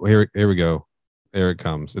 but here we go. There it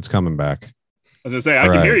comes. It's coming back. I was gonna say, I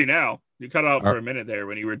can hear you now. You cut out for a minute there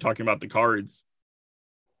when you were talking about the cards.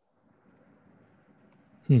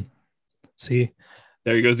 See,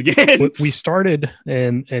 there he goes again. We started,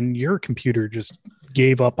 and your computer just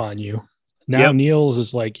gave up on you. Now Niels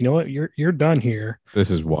is like, you know what? You're done here.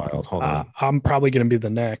 This is wild. Hold on. I'm probably going to be the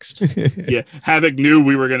next. Yeah, Havik knew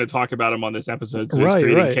we were going to talk about him on this episode, so he's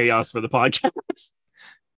creating chaos for the podcast.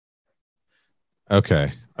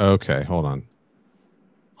 Okay. Hold on.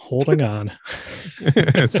 Holding on.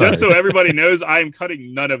 Just so everybody knows, I am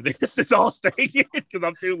cutting none of this. It's all staying in because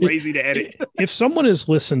I'm too lazy to edit. If someone has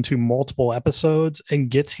listened to multiple episodes and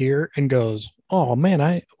gets here and goes, "Oh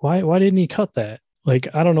man, why didn't he cut that?"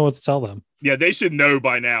 Like, I don't know what to tell them. Yeah, they should know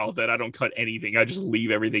by now that I don't cut anything. I just leave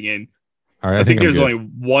everything in. All right, I think there's only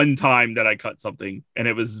one time that I cut something, and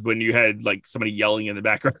it was when you had like somebody yelling in the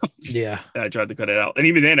background. Yeah. And I tried to cut it out. And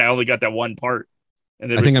even then, I only got that one part. And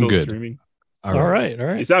then I think I'm good. Streaming. All right.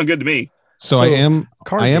 You sound good to me. So I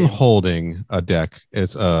am holding a deck.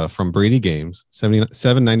 It's from Brady Games,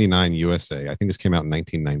 $7.99 USA. I think this came out in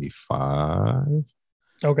 1995.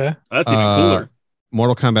 Okay. That's even cooler.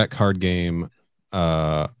 Mortal Kombat card game.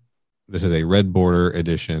 This is a red border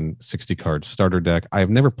edition 60 card starter deck. I have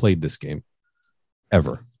never played this game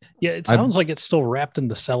ever. Yeah, it sounds like it's still wrapped in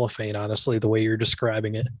the cellophane, honestly, the way you're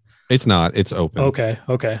describing it. It's not. It's open. Okay.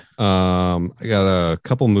 I got a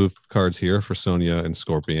couple move cards here for Sonya and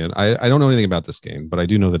Scorpion. I don't know anything about this game, but I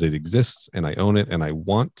do know that it exists and I own it, and I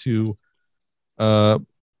want to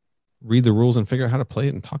read the rules and figure out how to play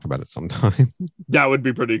it and talk about it sometime. That would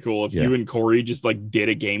be pretty cool if you and Corey just like did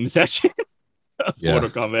a game session. Mortal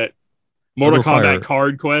Kombat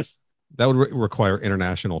Card Quest. That would require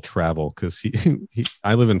international travel because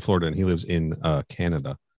I live in Florida and he lives in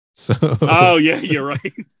Canada. So yeah, you're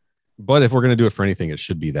right. But if we're gonna do it for anything, it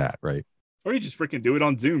should be that, right? Or you just freaking do it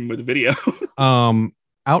on Zoom with a video.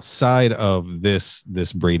 Outside of this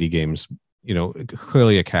Brady Games,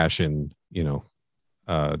 clearly a cash-in,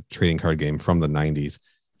 trading card game from the 90s.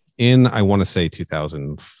 in, I want to say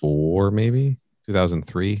 2004, maybe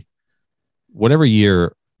 2003, whatever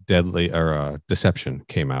year Deadly or Deception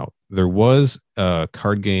came out, there was a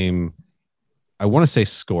card game. I want to say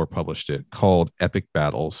Score published it, called Epic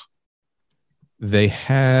Battles. They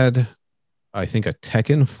had, I think, a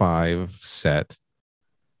Tekken 5 set,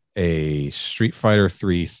 a Street Fighter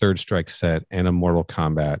 3 Third Strike set, and a Mortal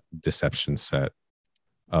Kombat Deception set.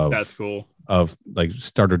 That's cool. Of like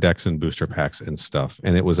starter decks and booster packs and stuff.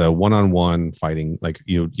 And it was a one-on-one fighting. Like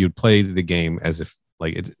you'd play the game as if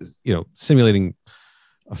like it, simulating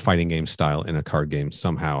a fighting game style in a card game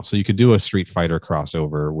somehow. So you could do a Street Fighter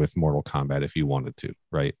crossover with Mortal Kombat if you wanted to,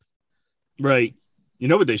 right? Right. You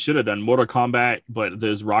know what they should have done? Mortal Kombat, but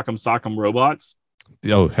those Rock'em Sock'em robots.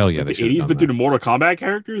 Oh, hell yeah. They should have done but do the Mortal Kombat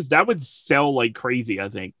characters. That would sell like crazy, I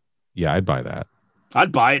think. Yeah, I'd buy that.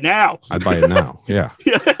 I'd buy it now. Yeah.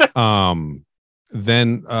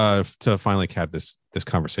 Then to finally cap this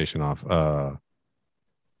conversation off, I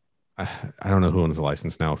don't know who owns the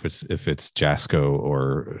license now, if it's Jasco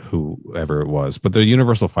or whoever it was, but the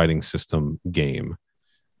Universal Fighting System game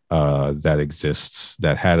that exists,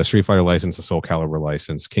 that had a Street Fighter license, a Soul Calibur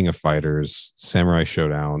license, King of Fighters, Samurai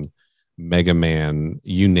Showdown, Mega Man,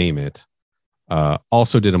 you name it,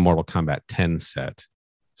 also did a Mortal Kombat 10 set.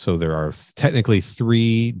 So there are technically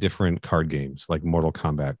 3 different card games, like Mortal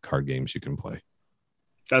Kombat card games you can play.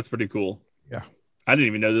 That's pretty cool. Yeah. I didn't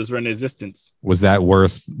even know those were in existence. Was that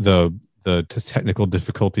worth the technical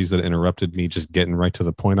difficulties that interrupted me just getting right to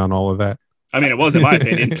the point on all of that? I mean, it was in my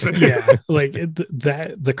opinion. Yeah, like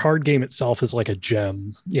the card game itself is like a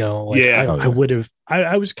gem. I would have.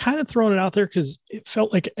 I was kind of throwing it out there because it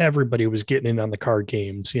felt like everybody was getting in on the card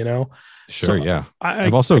games. Sure, so yeah.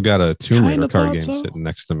 I've also got a Tomb Raider card game sitting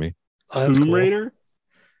next to me. Tomb Raider?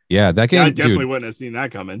 Yeah, that game. I definitely wouldn't have seen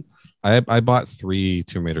that coming. I bought 3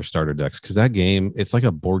 Tomb Raider starter decks because that game, it's like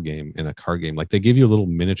a board game in a card game. Like they give you a little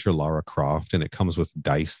miniature Lara Croft, and it comes with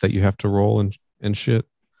dice that you have to roll and shit.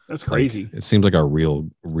 That's crazy. Like, it seems like a real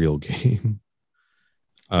game.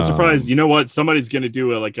 I'm surprised. You know what? Somebody's gonna do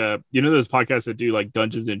those podcasts that do like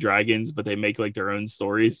Dungeons and Dragons, but they make like their own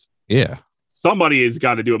stories. Yeah. Somebody has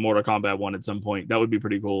got to do a Mortal Kombat one at some point. That would be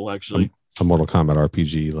pretty cool, actually. A Mortal Kombat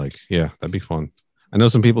RPG, that'd be fun. I know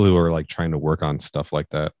some people who are like trying to work on stuff like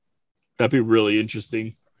that. That'd be really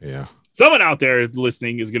interesting. Yeah. Someone out there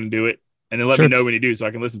listening is going to do it, and then let me know when you do so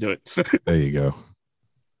I can listen to it. There you go.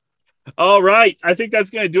 All right. I think that's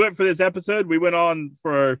going to do it for this episode. We went on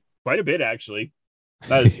for quite a bit, actually.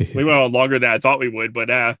 We went on longer than I thought we would,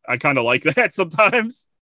 but I kind of like that sometimes.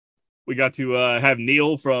 We got to have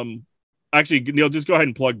Neil from... Actually, Neil, just go ahead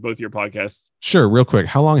and plug both your podcasts. Sure. Real quick.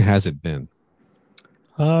 How long has it been?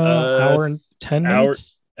 Hour and 10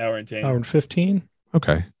 minutes? Hour and 10. Hour and 15.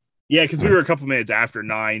 Okay. Yeah, because we were a couple minutes after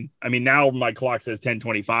 9. I mean, now my clock says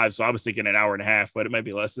 10:25, so I was thinking an hour and a half, but it might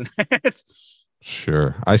be less than that.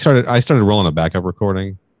 Sure. I started rolling a backup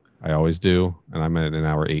recording. I always do, and I'm at an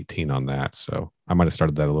hour 18 on that, so I might have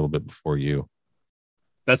started that a little bit before you.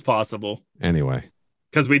 That's possible. Anyway,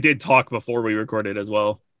 because we did talk before we recorded as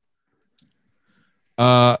well.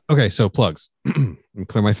 Okay, so plugs.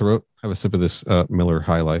 Clear my throat. Have a sip of this Miller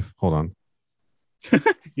High Life. Hold on.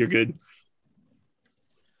 You're good.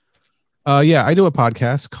 Yeah, I do a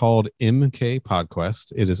podcast called MK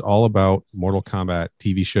Podquest. It is all about Mortal Kombat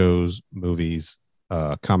TV shows, movies,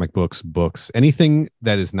 comic books, anything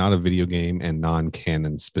that is not a video game and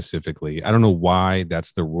non-canon specifically. I don't know why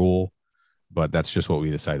that's the rule, but that's just what we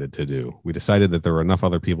decided to do. We decided that there were enough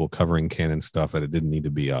other people covering canon stuff that it didn't need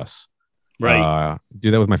to be us. Right. Do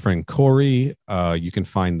that with my friend Corey. You can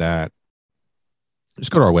find that. Just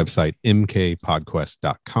go to our website,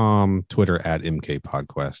 mkpodquest.com, Twitter at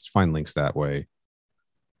mkpodquest. Find links that way.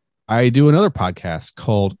 I do another podcast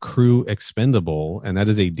called Crew Expendable, and that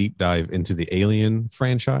is a deep dive into the Alien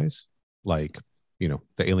franchise, like, the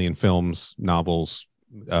Alien films, novels,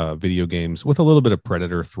 video games, with a little bit of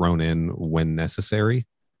Predator thrown in when necessary.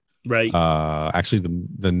 Right. Actually,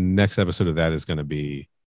 the next episode of that is going to be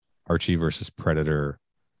Archie versus Predator,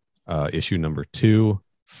 issue number 2,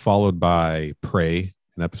 followed by Prey,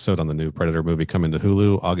 an episode on the new Predator movie coming to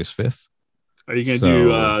Hulu August 5th. Are you going to do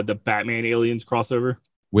the Batman Aliens crossover?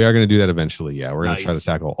 We are going to do that eventually. Yeah, we're going to try to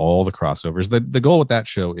tackle all the crossovers. The goal with that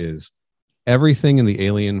show is everything in the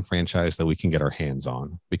Alien franchise that we can get our hands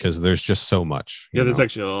on, because there's just so much. Yeah, there's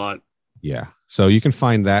actually a lot. Yeah. So you can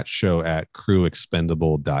find that show at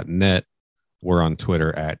crewexpendable.net. We're on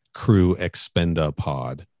Twitter at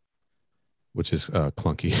crewexpendapod, which is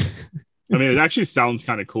clunky. I mean, it actually sounds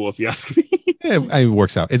kind of cool if you ask me. It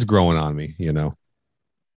works out. It's growing on me,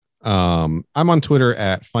 I'm on Twitter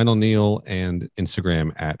at FinalNeal and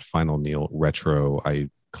Instagram at FinalNeal Retro. I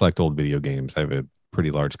collect old video games. I have a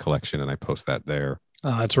pretty large collection, and I post that there.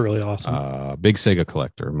 That's really awesome. Big Sega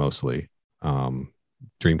collector, mostly.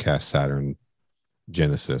 Dreamcast, Saturn,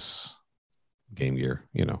 Genesis, Game Gear,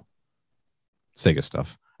 Sega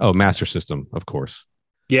stuff. Oh, Master System, of course.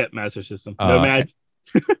 Yeah, Master System. Nomad.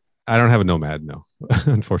 I don't have a Nomad, no,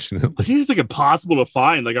 unfortunately. I think it's like impossible to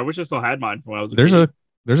find. Like, I wish I still had mine from when I was a kid.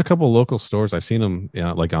 There's a couple of local stores. I've seen them,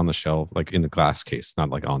 like on the shelf, like in the glass case, not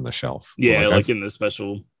like on the shelf. Yeah, like in the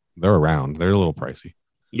special. They're around. They're a little pricey.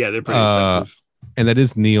 Yeah, they're pretty expensive. And that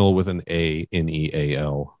is Neal with an A,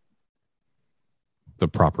 Neal. The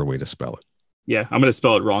proper way to spell it. Yeah, I'm gonna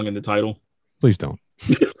spell it wrong in the title. Please don't.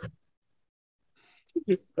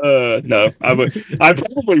 No, I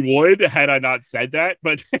probably would had I not said that,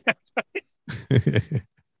 but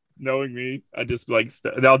knowing me, I'll just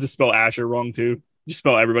spell Asher wrong too. Just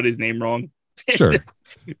spell everybody's name wrong. Sure.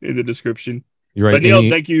 In the description. You're right. But Neal,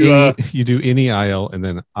 thank you. You do NEIL and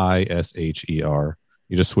then ISHER.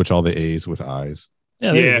 You just switch all the A's with I's.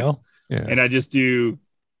 Yeah, there you go. Yeah. And I just do.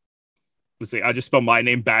 Let's see. I just spell my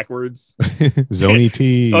name backwards. Zony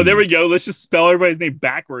T. Oh, there we go. Let's just spell everybody's name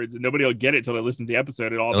backwards, and nobody will get it until they listen to the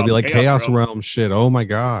episode. It'll be like Chaos Realm shit. Oh my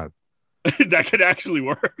god. That could actually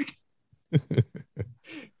work.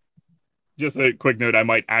 Just a quick note: I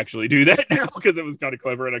might actually do that now because it was kind of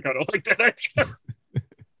clever, and I kind of like that idea.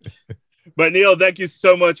 But Neal, thank you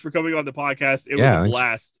so much for coming on the podcast. It was a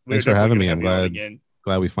blast. Thanks for having me. I'm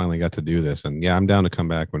glad we finally got to do this, and I'm down to come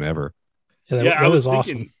back whenever. Yeah, that was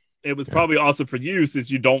awesome. It was probably awesome for you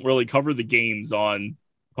since you don't really cover the games on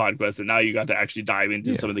Podquest, and now you got to actually dive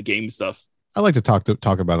into some of the game stuff. I like to talk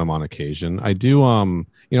about them on occasion. I do. Can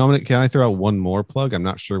I throw out one more plug? I'm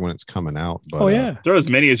not sure when it's coming out. But, throw as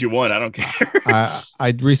many as you want. I don't care.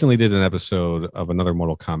 I recently did an episode of another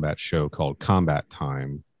Mortal Kombat show called Combat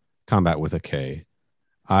Time, Combat with a K.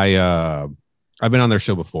 I've been on their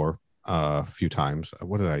show before a few times.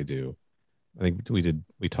 What did I do? I think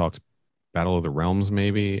we talked Battle of the Realms,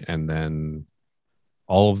 maybe, and then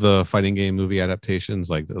all of the fighting game movie adaptations,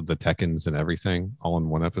 like the Tekkens and everything, all in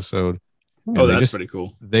one episode. Oh, that's pretty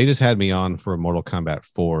cool. They just had me on for a Mortal Kombat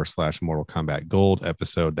 4/Mortal Kombat Gold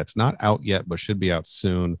episode that's not out yet, but should be out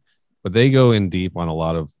soon. But they go in deep on a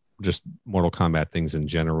lot of just Mortal Kombat things in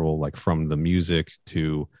general, like from the music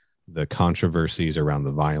to the controversies around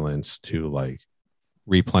the violence to like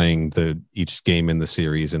replaying each game in the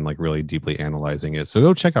series and like really deeply analyzing it. So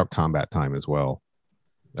go check out Combat Time as well.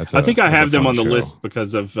 I think I have them on the list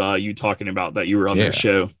because of you talking about that you were on their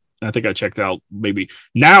show. I think I checked out maybe.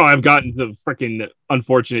 Now I've gotten the freaking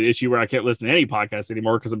unfortunate issue where I can't listen to any podcast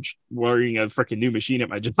anymore because I'm wearing a freaking new machine at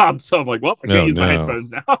my job. So I'm like, well, I can't use my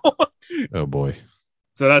headphones now. Oh boy.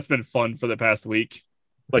 So that's been fun for the past week.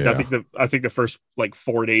 Like I think the first like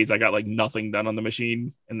 4 days I got like nothing done on the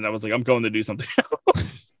machine, and then I was like, I'm going to do something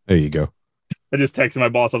else. There you go. I just texted my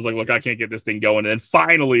boss. I was like, look, I can't get this thing going. And then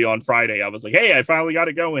finally on Friday, I was like, hey, I finally got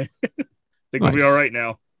it going. I think we'll be all right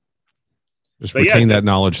now. Just retain that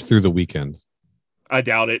knowledge through the weekend. I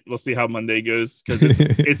doubt it. We'll see how Monday goes because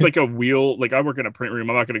it's like a wheel. Like I work in a print room.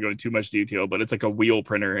 I'm not going to go into too much detail, but it's like a wheel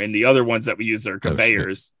printer, and the other ones that we use are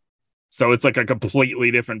conveyors. So it's like a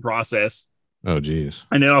completely different process. Oh, geez.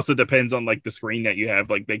 And it also depends on like the screen that you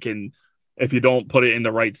have. Like they can, if you don't put it in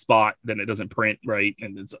the right spot, then it doesn't print right.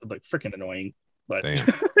 And it's like freaking annoying. But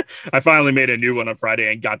I finally made a new one on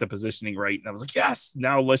Friday and got the positioning right. And I was like, yes,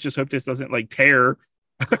 now let's just hope this doesn't like tear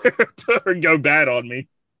or go bad on me.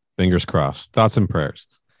 Fingers crossed. Thoughts and prayers.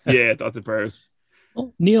 Yeah, thoughts and prayers.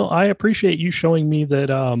 Well, Neal, I appreciate you showing me that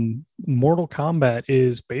Mortal Kombat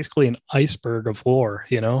is basically an iceberg of lore,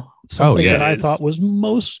 something that I thought was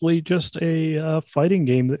mostly just a fighting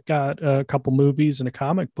game that got a couple movies and a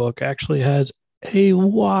comic book actually has a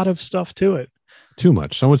lot of stuff to it. Too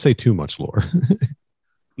much. Some would say too much lore.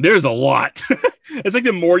 There's a lot. It's like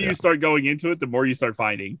the more you start going into it, the more you start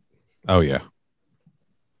finding. Oh, yeah.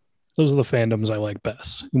 Those are the fandoms I like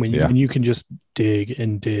best. When you can just dig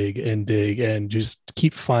and dig and dig and just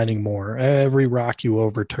keep finding more. Every rock you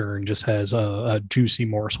overturn just has a juicy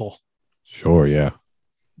morsel. Sure, yeah.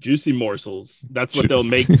 Juicy morsels. That's what they'll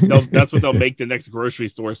make. That's what they'll make the next grocery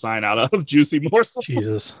store sign out of. Juicy morsels.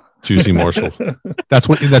 Jesus. Juicy morsels. That's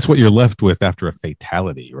what you're left with after a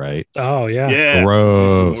fatality, right? Oh yeah. Yeah.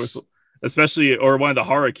 Gross. Especially or one of the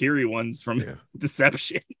Harakiri ones from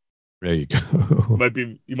Deception. There you go.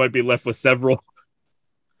 You might be left with several.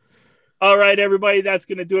 All right, everybody, that's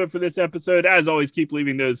going to do it for this episode. As always, keep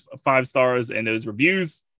leaving those 5 stars and those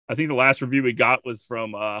reviews. I think the last review we got was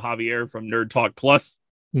from Javier from Nerd Talk Plus.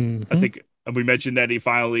 Mm-hmm. I think we mentioned that he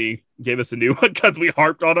finally gave us a new one because we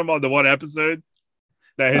harped on him on the one episode.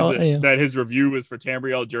 that his review was for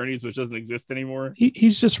Tamriel Journeys, which doesn't exist anymore.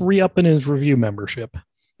 He's just re-upping his review membership.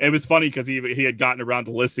 It was funny because he had gotten around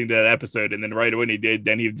to listening to that episode, and then right when he did,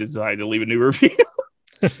 then he decided to leave a new review.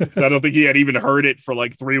 So I don't think he had even heard it for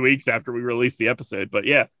like 3 weeks after we released the episode. But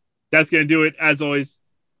yeah, that's gonna do it as always.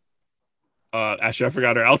 Actually, I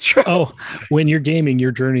forgot our outro. Oh, when you're gaming,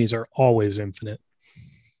 your journeys are always infinite.